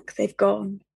 and clank, they've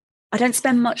gone. I don't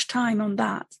spend much time on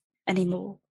that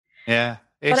anymore. Yeah.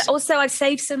 But also I've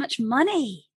saved so much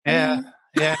money. Yeah.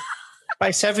 Yeah. But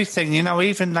it's everything,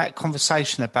 even that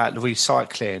conversation about the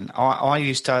recycling. I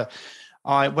used to,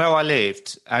 where I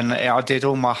lived, and I did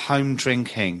all my home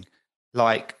drinking,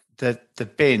 like the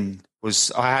bin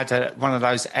was, I had one of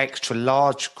those extra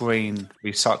large green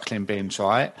recycling bins,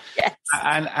 right? Yes.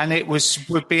 And it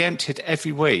would be emptied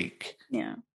every week.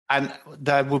 Yeah. And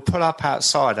they would pull up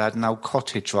outside. I had an old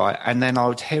cottage, right? And then I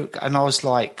would hear, and I was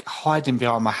like hiding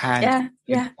behind my hand. Yeah,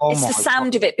 yeah. Oh, it's the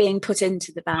sound of it being put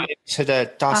into the bag. To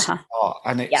the dust part.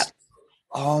 And it's,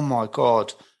 oh my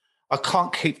God. I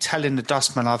can't keep telling the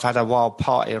dustman I've had a wild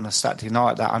party on a Saturday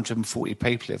night that 140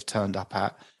 people have turned up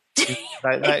at.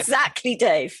 Exactly,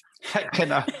 Dave.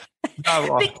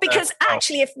 Because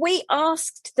actually, if we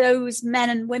asked those men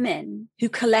and women who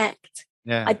collect,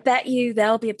 I bet you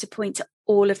they'll be able to point to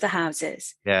all of the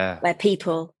houses where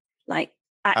people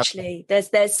actually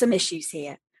there's some issues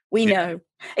here. We know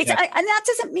it's, and that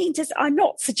doesn't mean I'm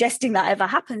not suggesting that ever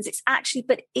happens. It's actually,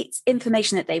 but it's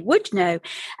information that they would know.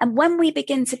 And when we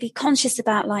begin to be conscious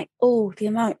about the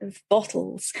amount of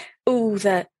bottles,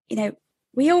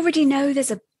 we already know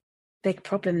there's a big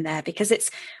problem there, because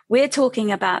we're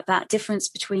talking about that difference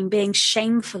between being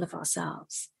shameful of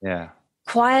ourselves,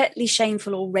 quietly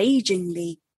shameful or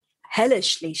ragingly,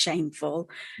 hellishly shameful,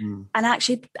 and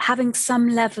actually having some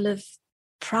level of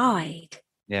pride.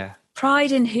 Yeah.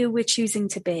 Pride in who we're choosing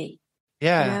to be.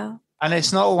 Yeah. And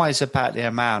it's not always about the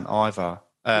amount either.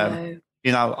 No.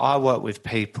 I work with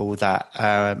people that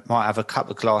might have a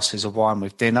couple of glasses of wine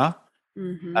with dinner,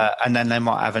 and then they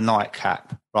might have a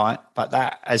nightcap, right? But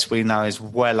that, as we know, is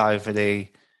well over the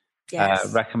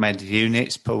recommended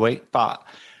units per week. But,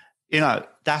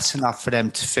 that's enough for them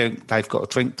to think they've got a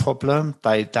drink problem.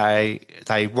 They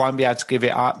won't be able to give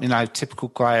it up. Typical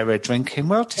grey area drinking.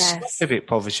 Well, just stop if it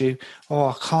bothers you. Oh,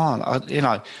 I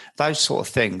can't. Those sort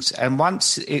of things. And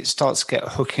once it starts to get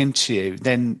hooked into you,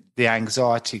 then the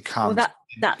anxiety comes. Well,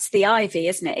 that's the ivy,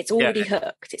 isn't it? It's already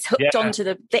hooked. It's hooked onto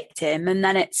the victim, and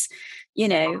then it's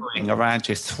around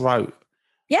your throat.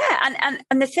 Yeah,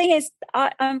 and the thing is,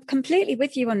 I'm completely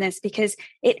with you on this, because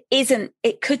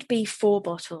it could be 4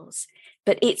 bottles,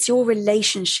 but it's your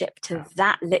relationship to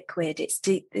that liquid. It's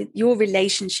your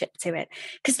relationship to it.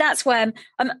 Because that's why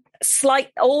I'm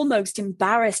almost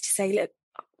embarrassed to say, look,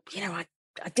 I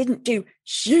didn't do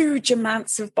huge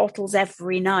amounts of bottles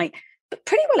every night, but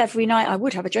pretty well every night I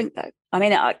would have a drink though. I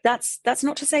mean, that's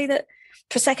not to say that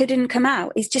Prosecco didn't come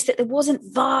out. It's just that there wasn't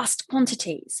vast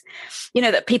quantities,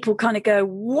 that people kind of go,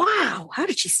 wow, how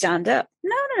did she stand up?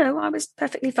 No, I was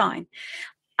perfectly fine.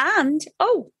 And,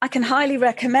 I can highly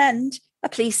recommend a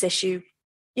police issue,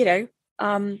 what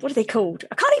are they called?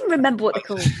 I can't even remember what they're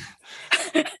called.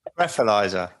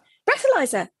 Breathalyzer.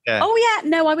 Yeah. Oh yeah.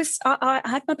 No, I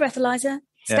had my breathalyzer,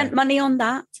 spent money on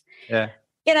that. Yeah.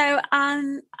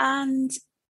 And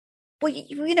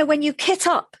when you kit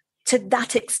up to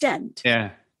that extent.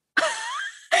 Yeah.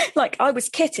 I was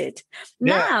kitted.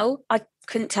 Now I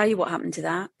couldn't tell you what happened to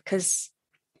that, because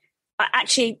I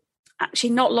actually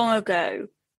not long ago,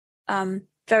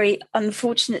 very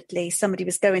unfortunately, somebody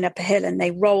was going up a hill and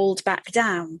they rolled back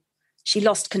down. She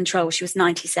lost control. She was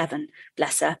 97,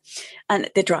 bless her, and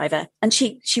the driver. And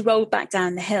she rolled back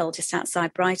down the hill just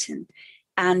outside Brighton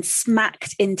and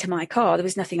smacked into my car. There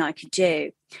was nothing I could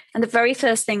do. And the very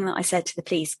first thing that I said to the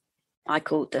police, I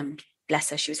called them. Bless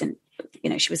her. She was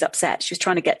she was upset. She was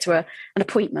trying to get to an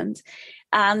appointment,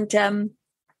 and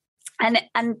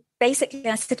basically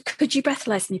I said, "Could you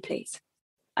breathalyze me, please?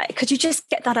 Could you just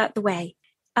get that out the way?"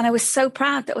 And I was so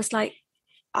proud that I was like,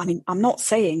 I mean, I'm not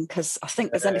saying because I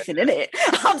think there's anything in it.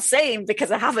 I'm saying because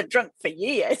I haven't drunk for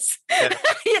years.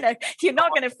 Yeah. You're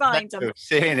not going to find them.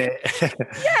 Seeing it.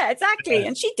 Yeah, exactly.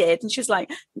 And she did. And she was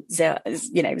like, zip.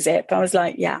 I was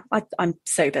like, yeah, I'm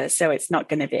sober, so it's not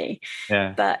going to be.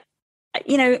 Yeah. But,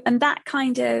 and that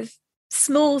kind of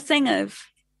small thing of,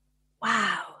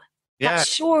 wow, that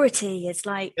surety is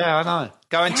like. Yeah, I know.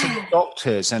 Going to the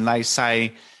doctors and they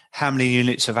say, how many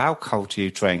units of alcohol do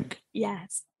you drink?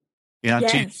 Yes. Do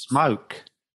you smoke?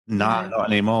 No, not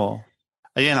anymore.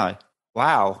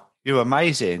 Wow, you're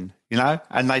amazing,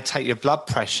 and they take your blood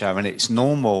pressure and it's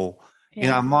normal.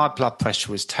 Yeah. My blood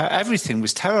pressure was, everything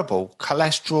was terrible.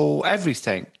 Cholesterol,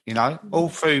 everything, all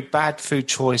through bad food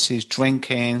choices,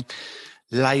 drinking,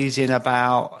 lazing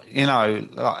about,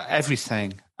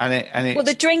 everything. Well,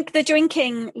 the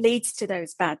drinking leads to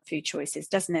those bad food choices,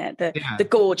 doesn't it? The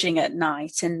gorging at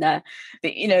night and the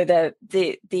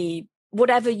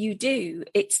whatever you do,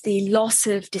 it's the loss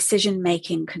of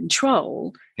decision-making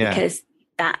control because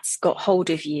that's got hold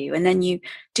of you. And then you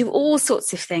do all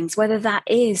sorts of things, whether that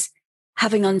is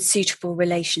having unsuitable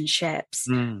relationships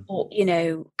or,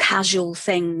 casual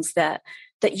things that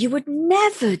you would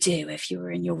never do if you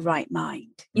were in your right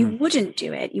mind. You wouldn't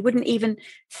do it. You wouldn't even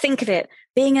think of it,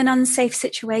 being in unsafe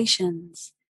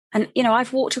situations. And,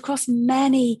 I've walked across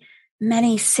many,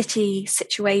 many city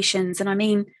situations, and I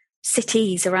mean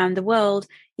cities around the world,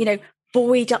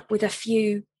 buoyed up with a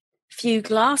few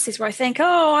glasses where I think,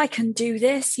 oh, I can do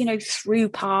this, through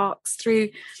parks, through,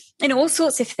 all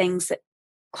sorts of things that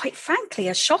quite frankly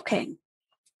are shocking,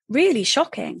 really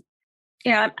shocking.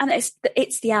 And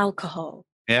it's the alcohol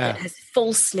that has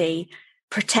falsely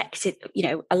protected,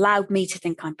 allowed me to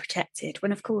think I'm protected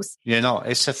when of course you're not.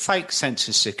 It's a fake sense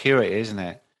of security, isn't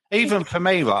it? Even for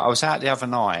me, right, I was out the other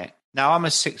night. Now I'm a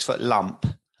 6-foot lump,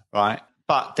 right?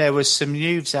 But there was some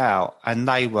youths out and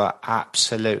they were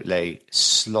absolutely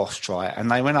sloshed, right? And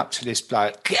they went up to this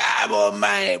bloke, come on,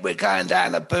 mate, we're going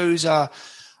down the boozer.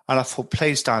 And I thought,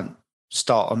 please don't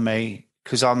start on me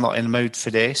because I'm not in the mood for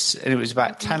this. And it was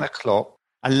about 10 o'clock.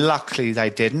 And luckily they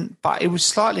didn't. But it was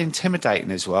slightly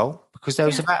intimidating as well because there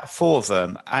was about 4 of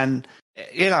them. And,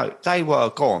 they were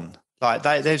gone. Like,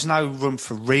 there's no room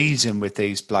for reason with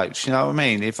these blokes, you know what I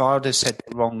mean? If I would have said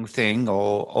the wrong thing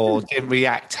or didn't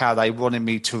react how they wanted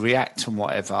me to react and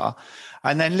whatever,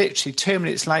 and then literally 2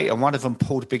 minutes later, one of them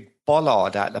pulled a big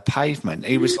bollard out the pavement.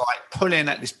 He was like pulling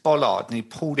at this bollard and he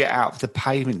pulled it out of the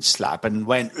pavement slab and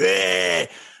went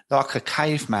like a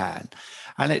caveman.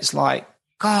 And it's like,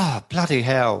 God, bloody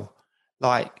hell.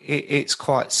 Like, it's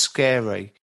quite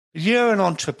scary. You're an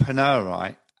entrepreneur,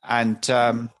 right?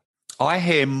 And I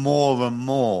hear more and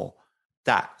more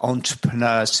that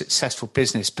entrepreneurs, successful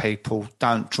business people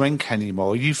don't drink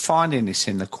anymore. Are you finding this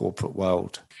in the corporate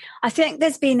world? I think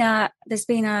there's been a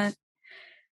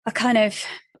kind of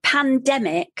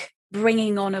pandemic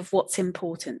bringing on of what's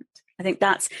important. I think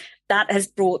that has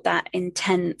brought that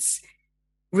intense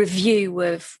review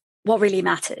of what really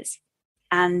matters.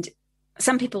 And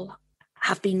some people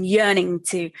have been yearning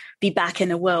to be back in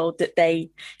a world that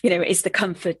they, is the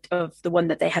comfort of the one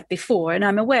that they had before. And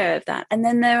I'm aware of that. And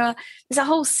then there's a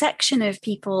whole section of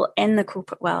people in the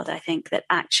corporate world, I think, that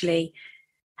actually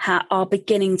are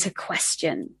beginning to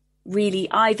question really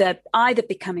either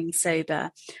becoming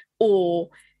sober or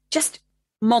just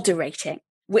moderating,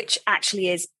 which actually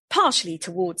is partially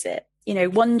towards it,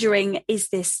 wondering, is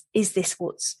this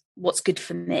what's good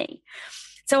for me?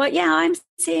 So I'm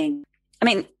seeing,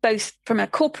 both from a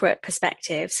corporate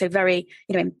perspective, so very,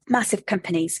 in massive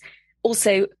companies,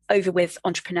 also over with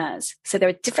entrepreneurs. So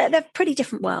they're pretty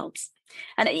different worlds.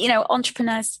 And,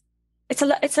 entrepreneurs, it's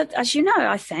as you know,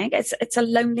 I think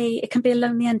it can be a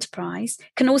lonely enterprise.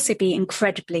 It can also be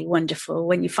incredibly wonderful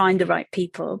when you find the right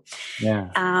people.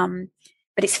 Yeah.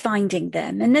 But it's finding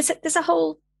them. And there's a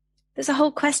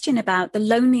whole question about the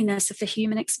loneliness of the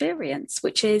human experience,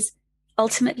 which is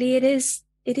ultimately it is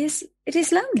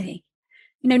lonely.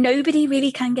 Nobody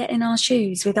really can get in our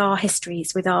shoes with our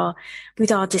histories, with our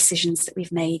decisions that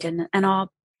we've made and our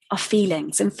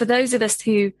feelings. And for those of us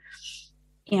who,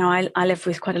 I live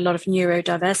with quite a lot of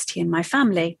neurodiversity in my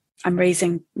family. I'm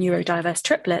raising neurodiverse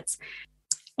triplets.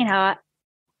 That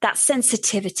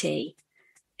sensitivity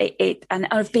and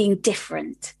of being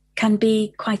different can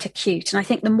be quite acute. And I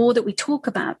think the more that we talk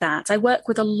about that, I work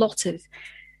with a lot of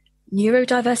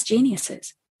neurodiverse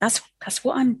geniuses. That's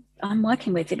what I'm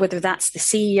working with, whether that's the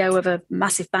CEO of a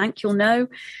massive bank you'll know,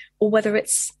 or whether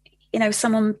it's,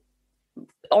 someone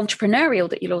entrepreneurial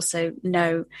that you'll also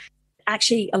know.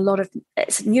 Actually, a lot of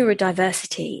it's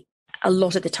neurodiversity, a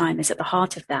lot of the time is at the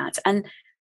heart of that. And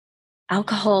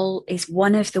alcohol is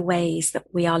one of the ways that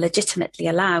we are legitimately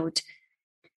allowed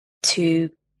to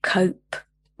cope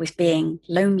with being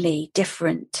lonely,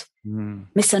 different,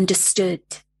 misunderstood.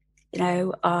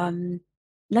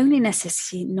 Loneliness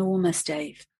is enormous,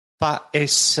 Dave. But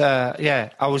it's,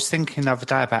 I was thinking the other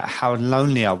day about how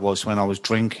lonely I was when I was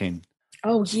drinking.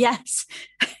 Oh, yes.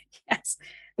 Yes.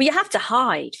 Well, you have to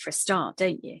hide for a start,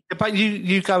 don't you? But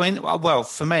you go in, well,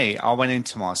 for me, I went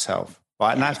into myself,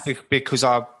 right? And that's because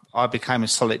I became a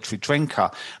solitary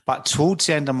drinker. But towards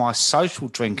the end of my social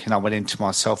drinking, I went into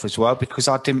myself as well because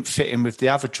I didn't fit in with the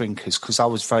other drinkers because I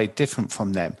was very different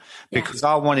from them because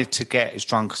I wanted to get as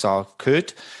drunk as I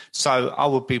could. So I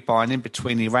would be buying in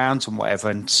between the rounds and whatever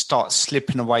and start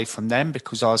slipping away from them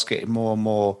because I was getting more and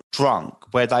more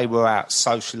drunk where they were out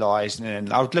socialising.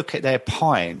 And I would look at their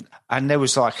pint and there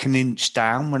was like an inch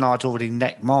down when I'd already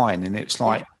necked mine. And it's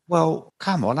like, well,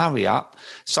 come on, hurry up.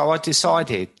 So I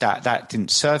decided that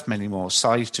didn't serve me anymore.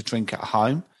 So I used to drink at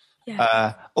home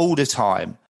all the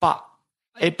time. But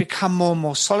it became more and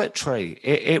more solitary.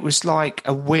 It was like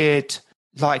a weird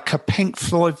like a Pink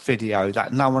Floyd video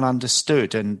that no one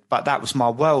understood, but that was my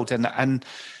world, and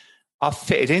I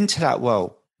fitted into that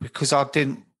world because I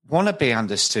didn't want to be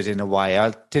understood in a way.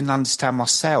 I didn't understand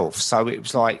myself, so it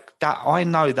was like that. I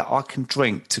know that I can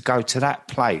drink to go to that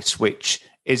place which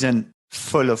isn't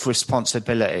full of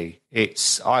responsibility.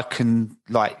 I can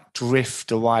like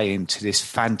drift away into this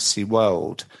fantasy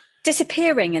world,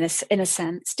 disappearing in a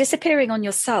sense, disappearing on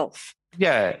yourself.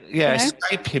 Yeah,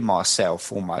 escaping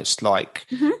myself almost like,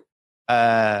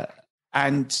 and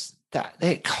that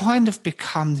it kind of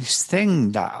become this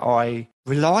thing that I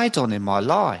relied on in my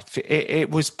life. It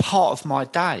was part of my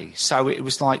day. So it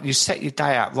was like you set your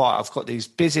day out, right, I've got these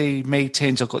busy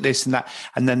meetings, I've got this and that.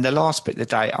 And then the last bit of the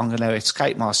day, I'm going to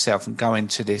escape myself and go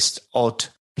into this odd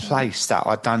place that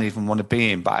I don't even want to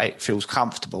be in, but it feels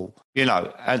comfortable,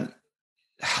 and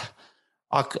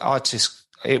I just,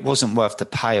 it wasn't worth the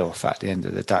payoff at the end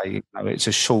of the day. It's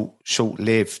a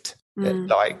short-lived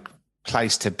like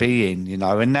place to be in,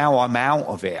 and now I'm out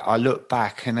of it. I look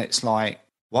back and it's like,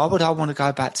 why would I want to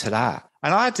go back to that?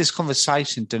 And I had this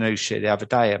conversation, Danusha, the other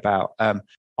day about,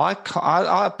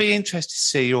 I'd be interested to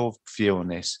see your view on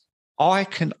this. I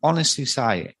can honestly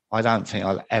say, I don't think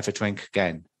I'll ever drink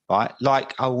again, right?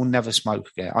 Like I will never smoke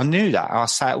again. I knew that. I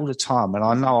say it all the time and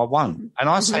I know I won't. And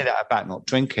I say that about not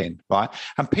drinking, right?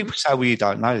 And people say, well, you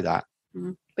don't know that.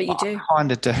 But you do. I kind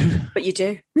of do. But you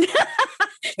do. But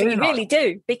you really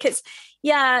do. Because,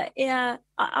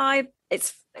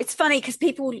 it's funny because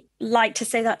people like to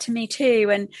say that to me too.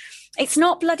 And it's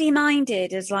not bloody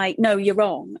minded as like, no, you're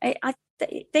wrong.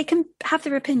 They can have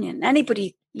their opinion.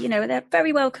 Anybody, they're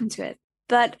very welcome to it.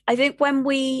 But I think when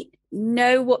we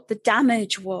know what the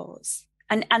damage was,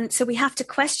 and so we have to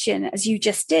question, as you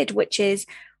just did, which is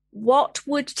what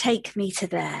would take me to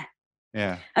there?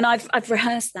 Yeah. And I've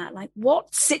rehearsed that, like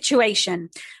what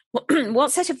situation,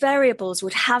 what set of variables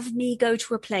would have me go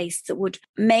to a place that would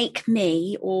make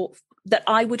me, or that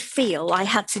I would feel I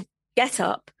had to get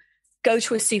up, go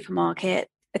to a supermarket,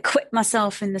 equip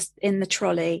myself in the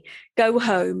trolley, go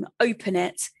home, open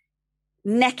it,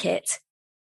 neck it,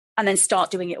 and then start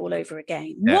doing it all over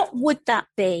again. Yeah. What would that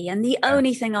be? And the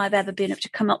only thing I've ever been able to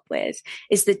come up with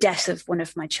is the death of one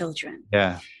of my children.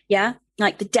 Yeah. Yeah.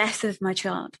 Like the death of my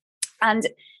child. And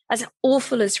as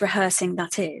awful as rehearsing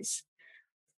that is,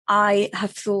 I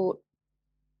have thought,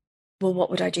 well, what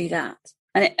would I do that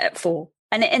for?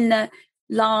 And in the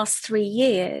last 3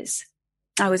 years,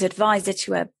 I was advisor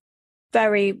to a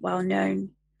very well-known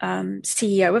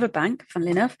CEO of a bank,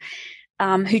 funnily enough,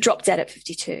 who dropped dead at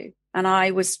 52. And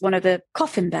I was one of the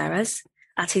coffin bearers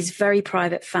at his very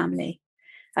private family.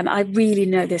 I really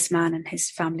know this man and his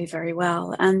family very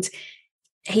well. And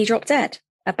he dropped dead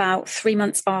about 4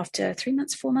 months,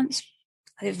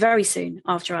 very soon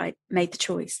after I made the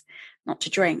choice not to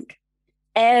drink.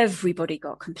 Everybody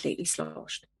got completely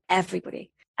sloshed.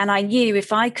 Everybody. And I knew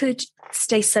if I could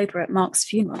stay sober at Mark's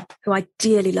funeral, who I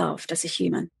dearly loved as a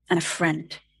human and a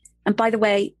friend. And by the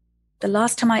way, the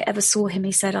last time I ever saw him,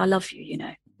 he said, I love you,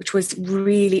 which was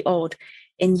really odd.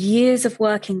 In years of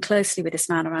working closely with this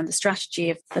man around the strategy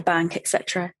of the bank,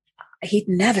 etc., he'd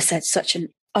never said such an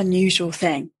unusual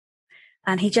thing.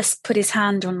 And he just put his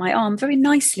hand on my arm very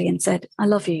nicely and said, I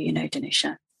love you,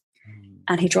 Danusha.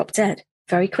 And he dropped dead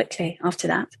very quickly after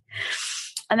that.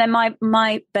 And then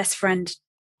my best friend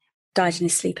died in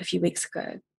his sleep a few weeks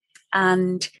ago.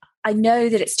 And I know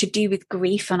that it's to do with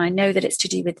grief, and I know that it's to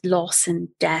do with loss and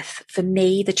death. For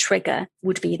me, the trigger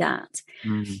would be that.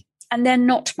 Mm-hmm. And they're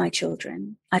not my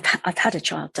children. I've had a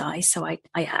child die, so I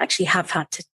actually have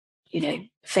had to,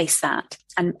 face that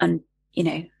and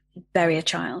bury a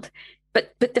child.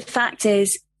 But the fact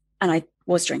is, and I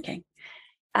was drinking.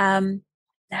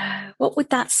 What would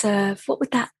that serve? What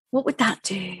would that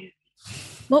do?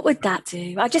 What would that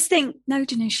do? I just think, no,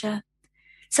 Danusha.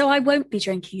 So I won't be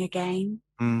drinking again.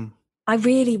 Mm. I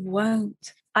really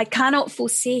won't. I cannot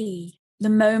foresee the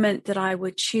moment that I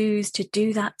would choose to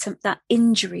do that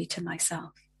injury to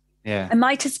myself. Yeah. I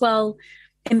might as well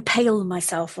impale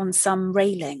myself on some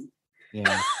railing.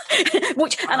 Yeah.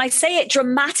 And I say it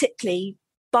dramatically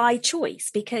by choice,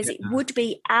 because it would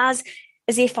be as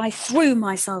if I threw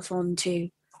myself onto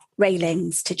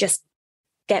railings to just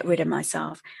get rid of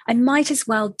myself. I might as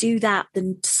well do that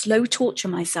than slow torture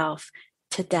myself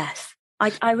to death.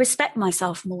 I respect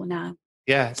myself more now.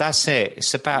 Yeah, that's it.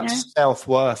 It's about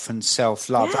self-worth and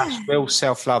self-love. Yeah. That's real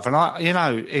self-love.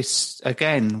 And it's,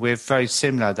 again, we're very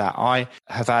similar that I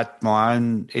have had my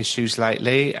own issues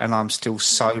lately and I'm still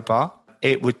sober.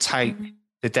 It would take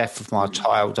the death of my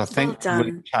child, I think,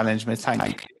 really challenge me.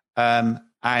 Thank you.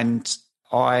 And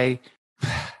I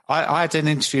had an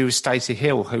interview with Stacey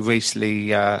Hill, who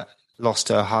recently lost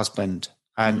her husband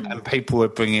and people were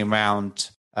bringing around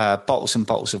bottles and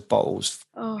bottles of bottles,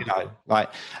 you know, like,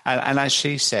 and as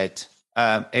she said,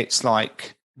 it's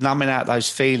like numbing out those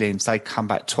feelings, they come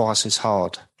back twice as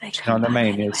hard. Do you know what I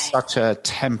mean? Anyway. It's such a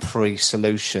temporary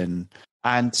solution.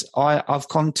 And I've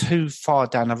gone too far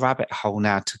down a rabbit hole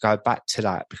now to go back to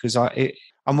that, because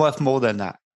I'm worth more than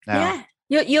that now.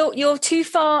 Yeah, you're too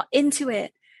far into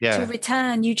it to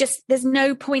return. There's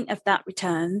no point of that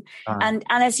return. And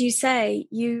as you say,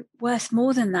 you worth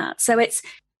more than that. So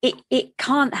it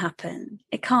can't happen.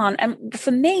 It can't. And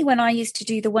for me, when I used to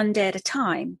do the one day at a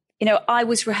time, you know, I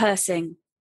was rehearsing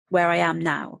where I am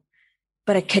now,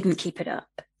 but I couldn't keep it up.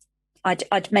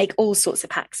 I'd make all sorts of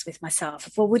pacts with myself.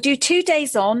 Well, we'll do 2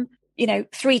 days on, you know,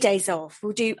 3 days off.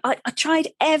 I tried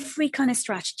every kind of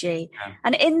strategy. Yeah.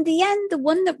 And in the end, the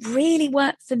one that really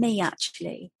worked for me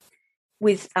actually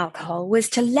with alcohol was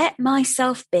to let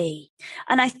myself be.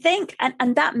 And I think,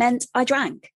 and that meant I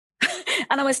drank.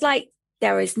 And I was like,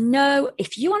 there is no,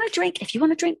 if you want to drink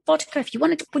vodka, if you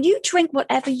want to, will you drink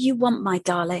whatever you want, my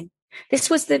darling? This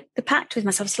was the pact with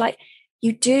myself. It's like,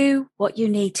 you do what you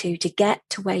need to get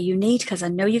to where you need, because I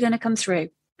know you're going to come through.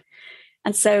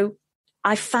 And so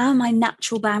I found my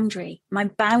natural boundary, and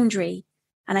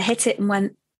I hit it and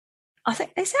went, I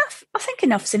think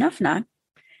enough's enough now.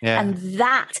 Yeah.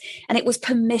 And it was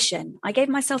permission. I gave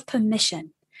myself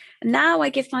permission. And now I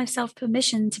give myself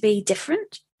permission to be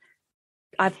different.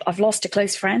 I've lost a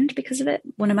close friend because of it.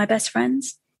 One of my best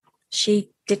friends.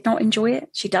 She did not enjoy it.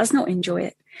 She does not enjoy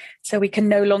it. So we can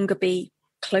no longer be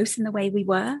close in the way we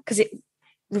were, because it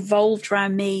revolved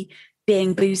around me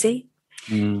being boozy.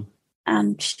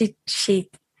 And she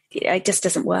it just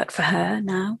doesn't work for her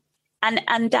now.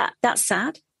 And that's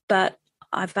sad, but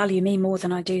I value me more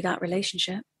than I do that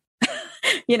relationship.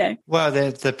 You know. Well,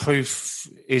 the proof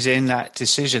is in that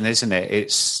decision, isn't it?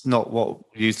 It's not what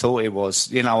you thought it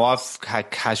was. You know, I've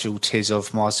had casualties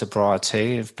of my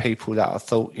sobriety, of people that I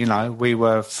thought, you know, we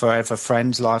were forever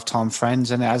friends, lifetime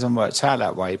friends, and it hasn't worked out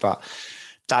that way. But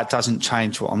that doesn't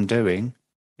change what I'm doing.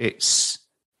 It's,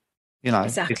 you know,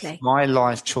 exactly. It's my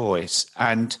life choice.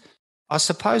 And I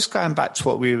suppose going back to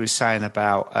what we were saying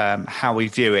about how we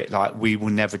view it, like we will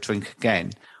never drink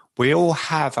again. We all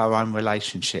have our own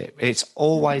relationship. It's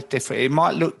always different. It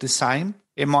might look the same.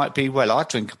 It might be, well, I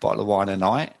drink a bottle of wine a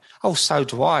night. Oh, so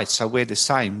do I. So we're the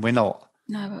same. We're not.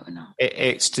 No, we're not.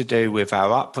 It's to do with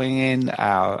our upbringing,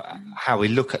 how we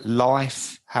look at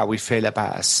life, how we feel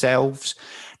about ourselves.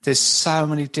 There's so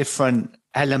many different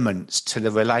elements to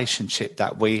the relationship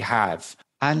that we have.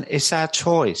 And it's our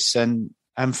choice. And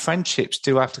friendships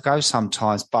do have to go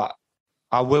sometimes. But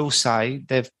I will say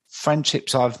the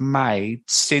friendships I've made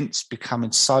since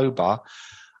becoming sober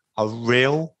are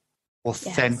real,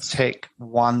 authentic,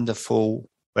 wonderful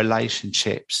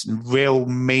relationships, and real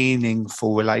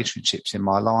meaningful relationships in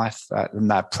my life. And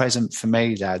they're present for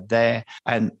me. They're there.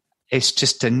 And it's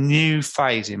just a new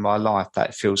phase in my life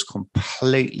that feels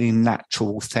completely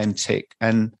natural, authentic,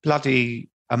 and bloody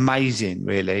amazing,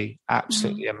 really.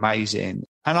 Absolutely amazing.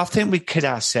 And I think we kid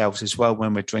ourselves as well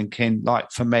when we're drinking.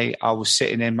 Like for me, I was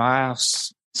sitting in my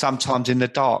house, sometimes in the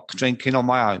dark, drinking on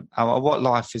my own. What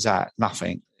life is that?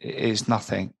 Nothing. It is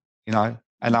nothing, you know.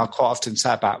 And I quite often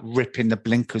say about ripping the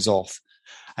blinkers off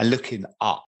and looking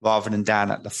up rather than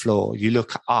down at the floor. You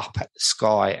look up at the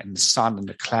sky and the sun and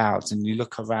the clouds, and you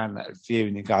look around at the view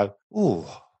and you go,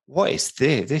 oh, what is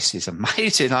this? This is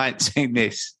amazing. I ain't seen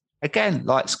this. Again,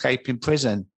 like escaping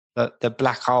prison, the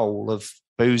black hole of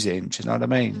boozing. Do you know what I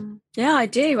mean? Yeah, I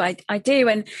do. I do.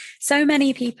 And so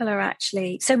many people are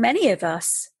actually, so many of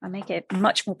us, I make it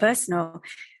much more personal,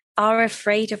 are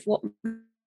afraid of what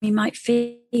we might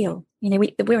feel. You know,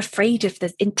 we're afraid of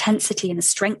the intensity and the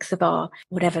strength of our,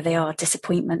 whatever they are,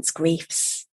 disappointments,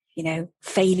 griefs, you know,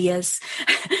 failures,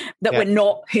 that we're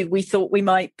not who we thought we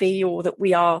might be, or that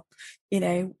we are, you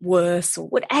know, worse, or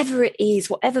whatever it is,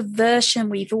 whatever version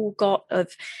we've all got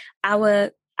of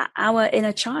our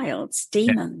inner child's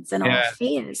demons and our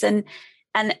fears.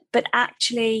 But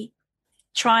actually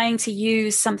trying to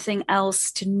use something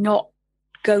else to not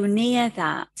go near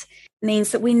that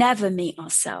means that we never meet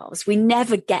ourselves. We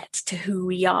never get to who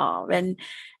we are. And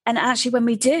actually when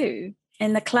we do,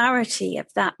 in the clarity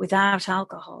of that without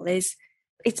alcohol, it's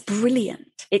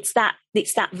brilliant. It's that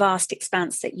vast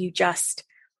expanse that you just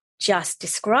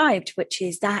described, which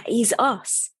is, that is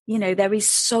us. You know, there is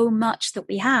so much that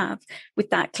we have with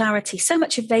that clarity, so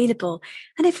much available.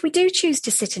 And if we do choose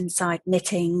to sit inside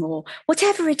knitting or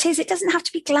whatever it is, it doesn't have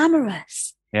to be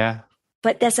glamorous. Yeah.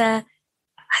 But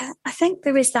I think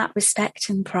there is that respect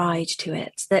and pride to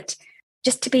it, that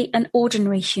just to be an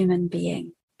ordinary human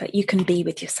being, but you can be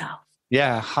with yourself.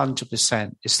 Yeah,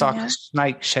 100%. It's like a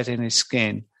snake shedding his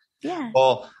skin. Yeah.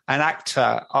 Or an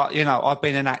actor, I've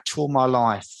been an actor all my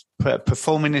life,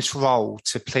 performing this role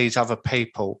to please other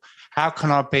people. How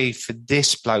can I be for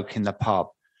this bloke in the pub?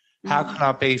 How can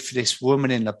I be for this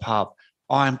woman in the pub?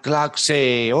 I'm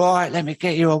Glugsy. All right, let me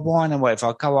get you a wine and whatever.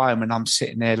 I go home and I'm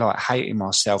sitting there like hating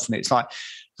myself. And it's like,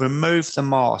 remove the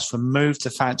mask, remove the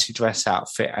fancy dress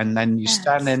outfit. And then you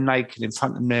stand there naked in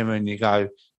front of the mirror and you go,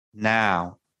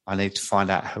 now I need to find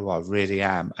out who I really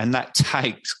am. And that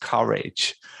takes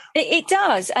courage. It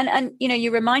does. And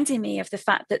you're reminding me of the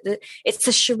fact that it's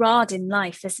a charade in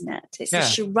life, isn't it? It's a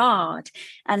charade.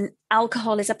 And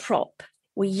alcohol is a prop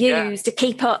we use to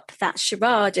keep up that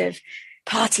charade of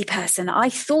party person. I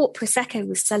thought Prosecco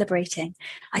was celebrating.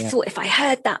 I thought if I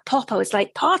heard that pop, I was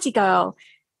like, party girl.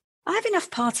 I have enough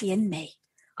party in me.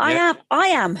 I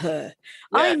am her.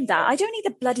 Yeah. I'm that. I don't need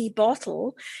a bloody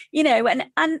bottle,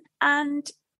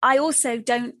 and I also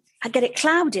don't, I get it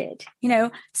clouded,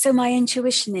 so my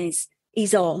intuition is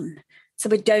on. So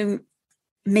I don't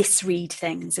misread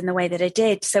things in the way that I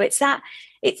did. So it's that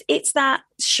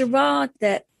charade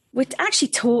that we're actually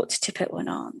taught to put one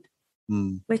on.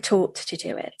 We're taught to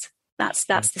do it. That's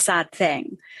the sad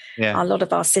thing. Yeah. A lot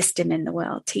of our system in the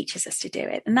world teaches us to do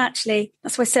it. And actually,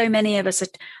 that's why so many of us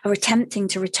are attempting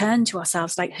to return to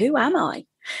ourselves, like, who am I?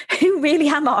 Who really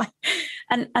am I?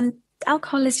 And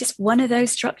alcohol is just one of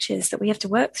those structures that we have to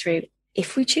work through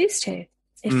if we choose to.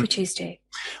 We choose to.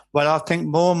 Well, I think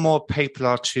more and more people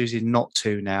are choosing not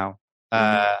to now.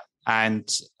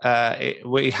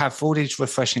 We have all these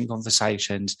refreshing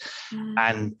conversations,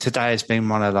 and today has been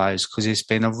one of those, because it's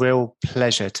been a real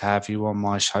pleasure to have you on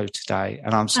my show today,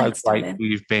 and I'm so grateful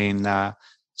you've been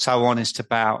so honest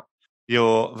about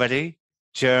your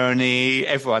journey.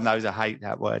 Everyone knows I hate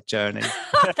that word, journey.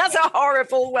 That's a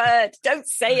horrible word. Don't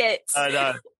say it. I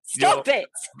know. Stop it.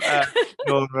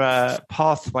 Your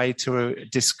pathway to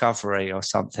discovery or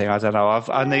something. I don't know.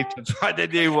 I need to find a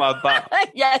new one. But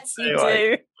yes, you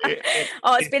do.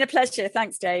 It's been a pleasure.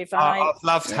 Thanks, Dave. I've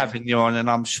loved having you on, and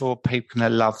I'm sure people are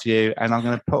going to love you. And I'm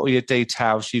going to put all your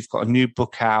details. You've got a new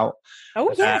book out.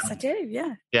 Oh, yes, I do.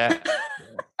 Yeah. Yeah.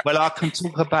 Well, I can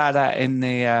talk about that in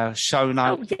the show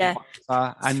notes. Oh, yeah.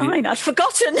 It's fine. I'd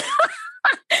forgotten.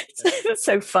 That's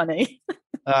so funny.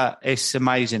 It's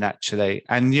amazing, actually.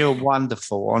 And you're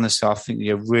wonderful. Honestly, I think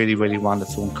you're really, really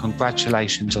wonderful. And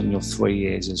congratulations on your 3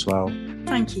 years as well.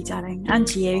 Thank you, darling. And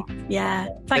to you. Yeah.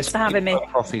 Thanks for having me.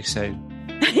 Coffee soon.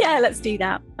 Yeah, let's do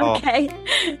that. Okay.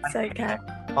 So, okay.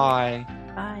 Bye.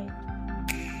 Bye.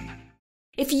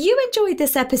 If you enjoyed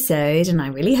this episode, and I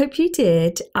really hope you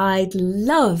did, I'd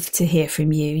love to hear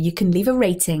from you. You can leave a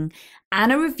rating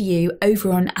and a review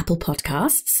over on Apple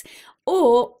Podcasts,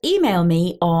 or email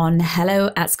me on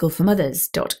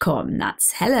hello@schoolformothers.com.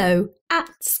 That's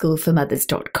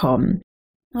hello@schoolformothers.com.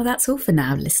 Well, that's all for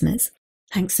now, listeners.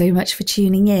 Thanks so much for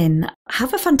tuning in.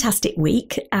 Have a fantastic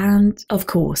week, and of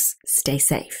course, stay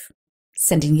safe.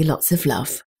 Sending you lots of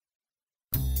love.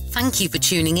 Thank you for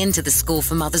tuning in to the School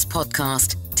for Mothers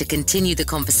podcast. To continue the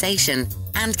conversation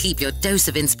and keep your dose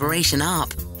of inspiration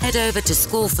up, head over to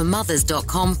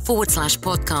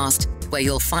schoolformothers.com/podcast, where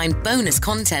you'll find bonus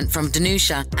content from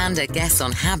Danusha and her guests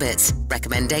on habits,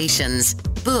 recommendations,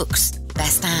 books,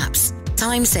 best apps,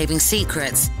 time-saving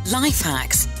secrets, life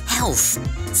hacks, health,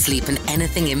 sleep, and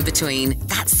anything in between.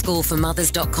 That's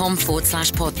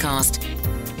schoolformothers.com/podcast.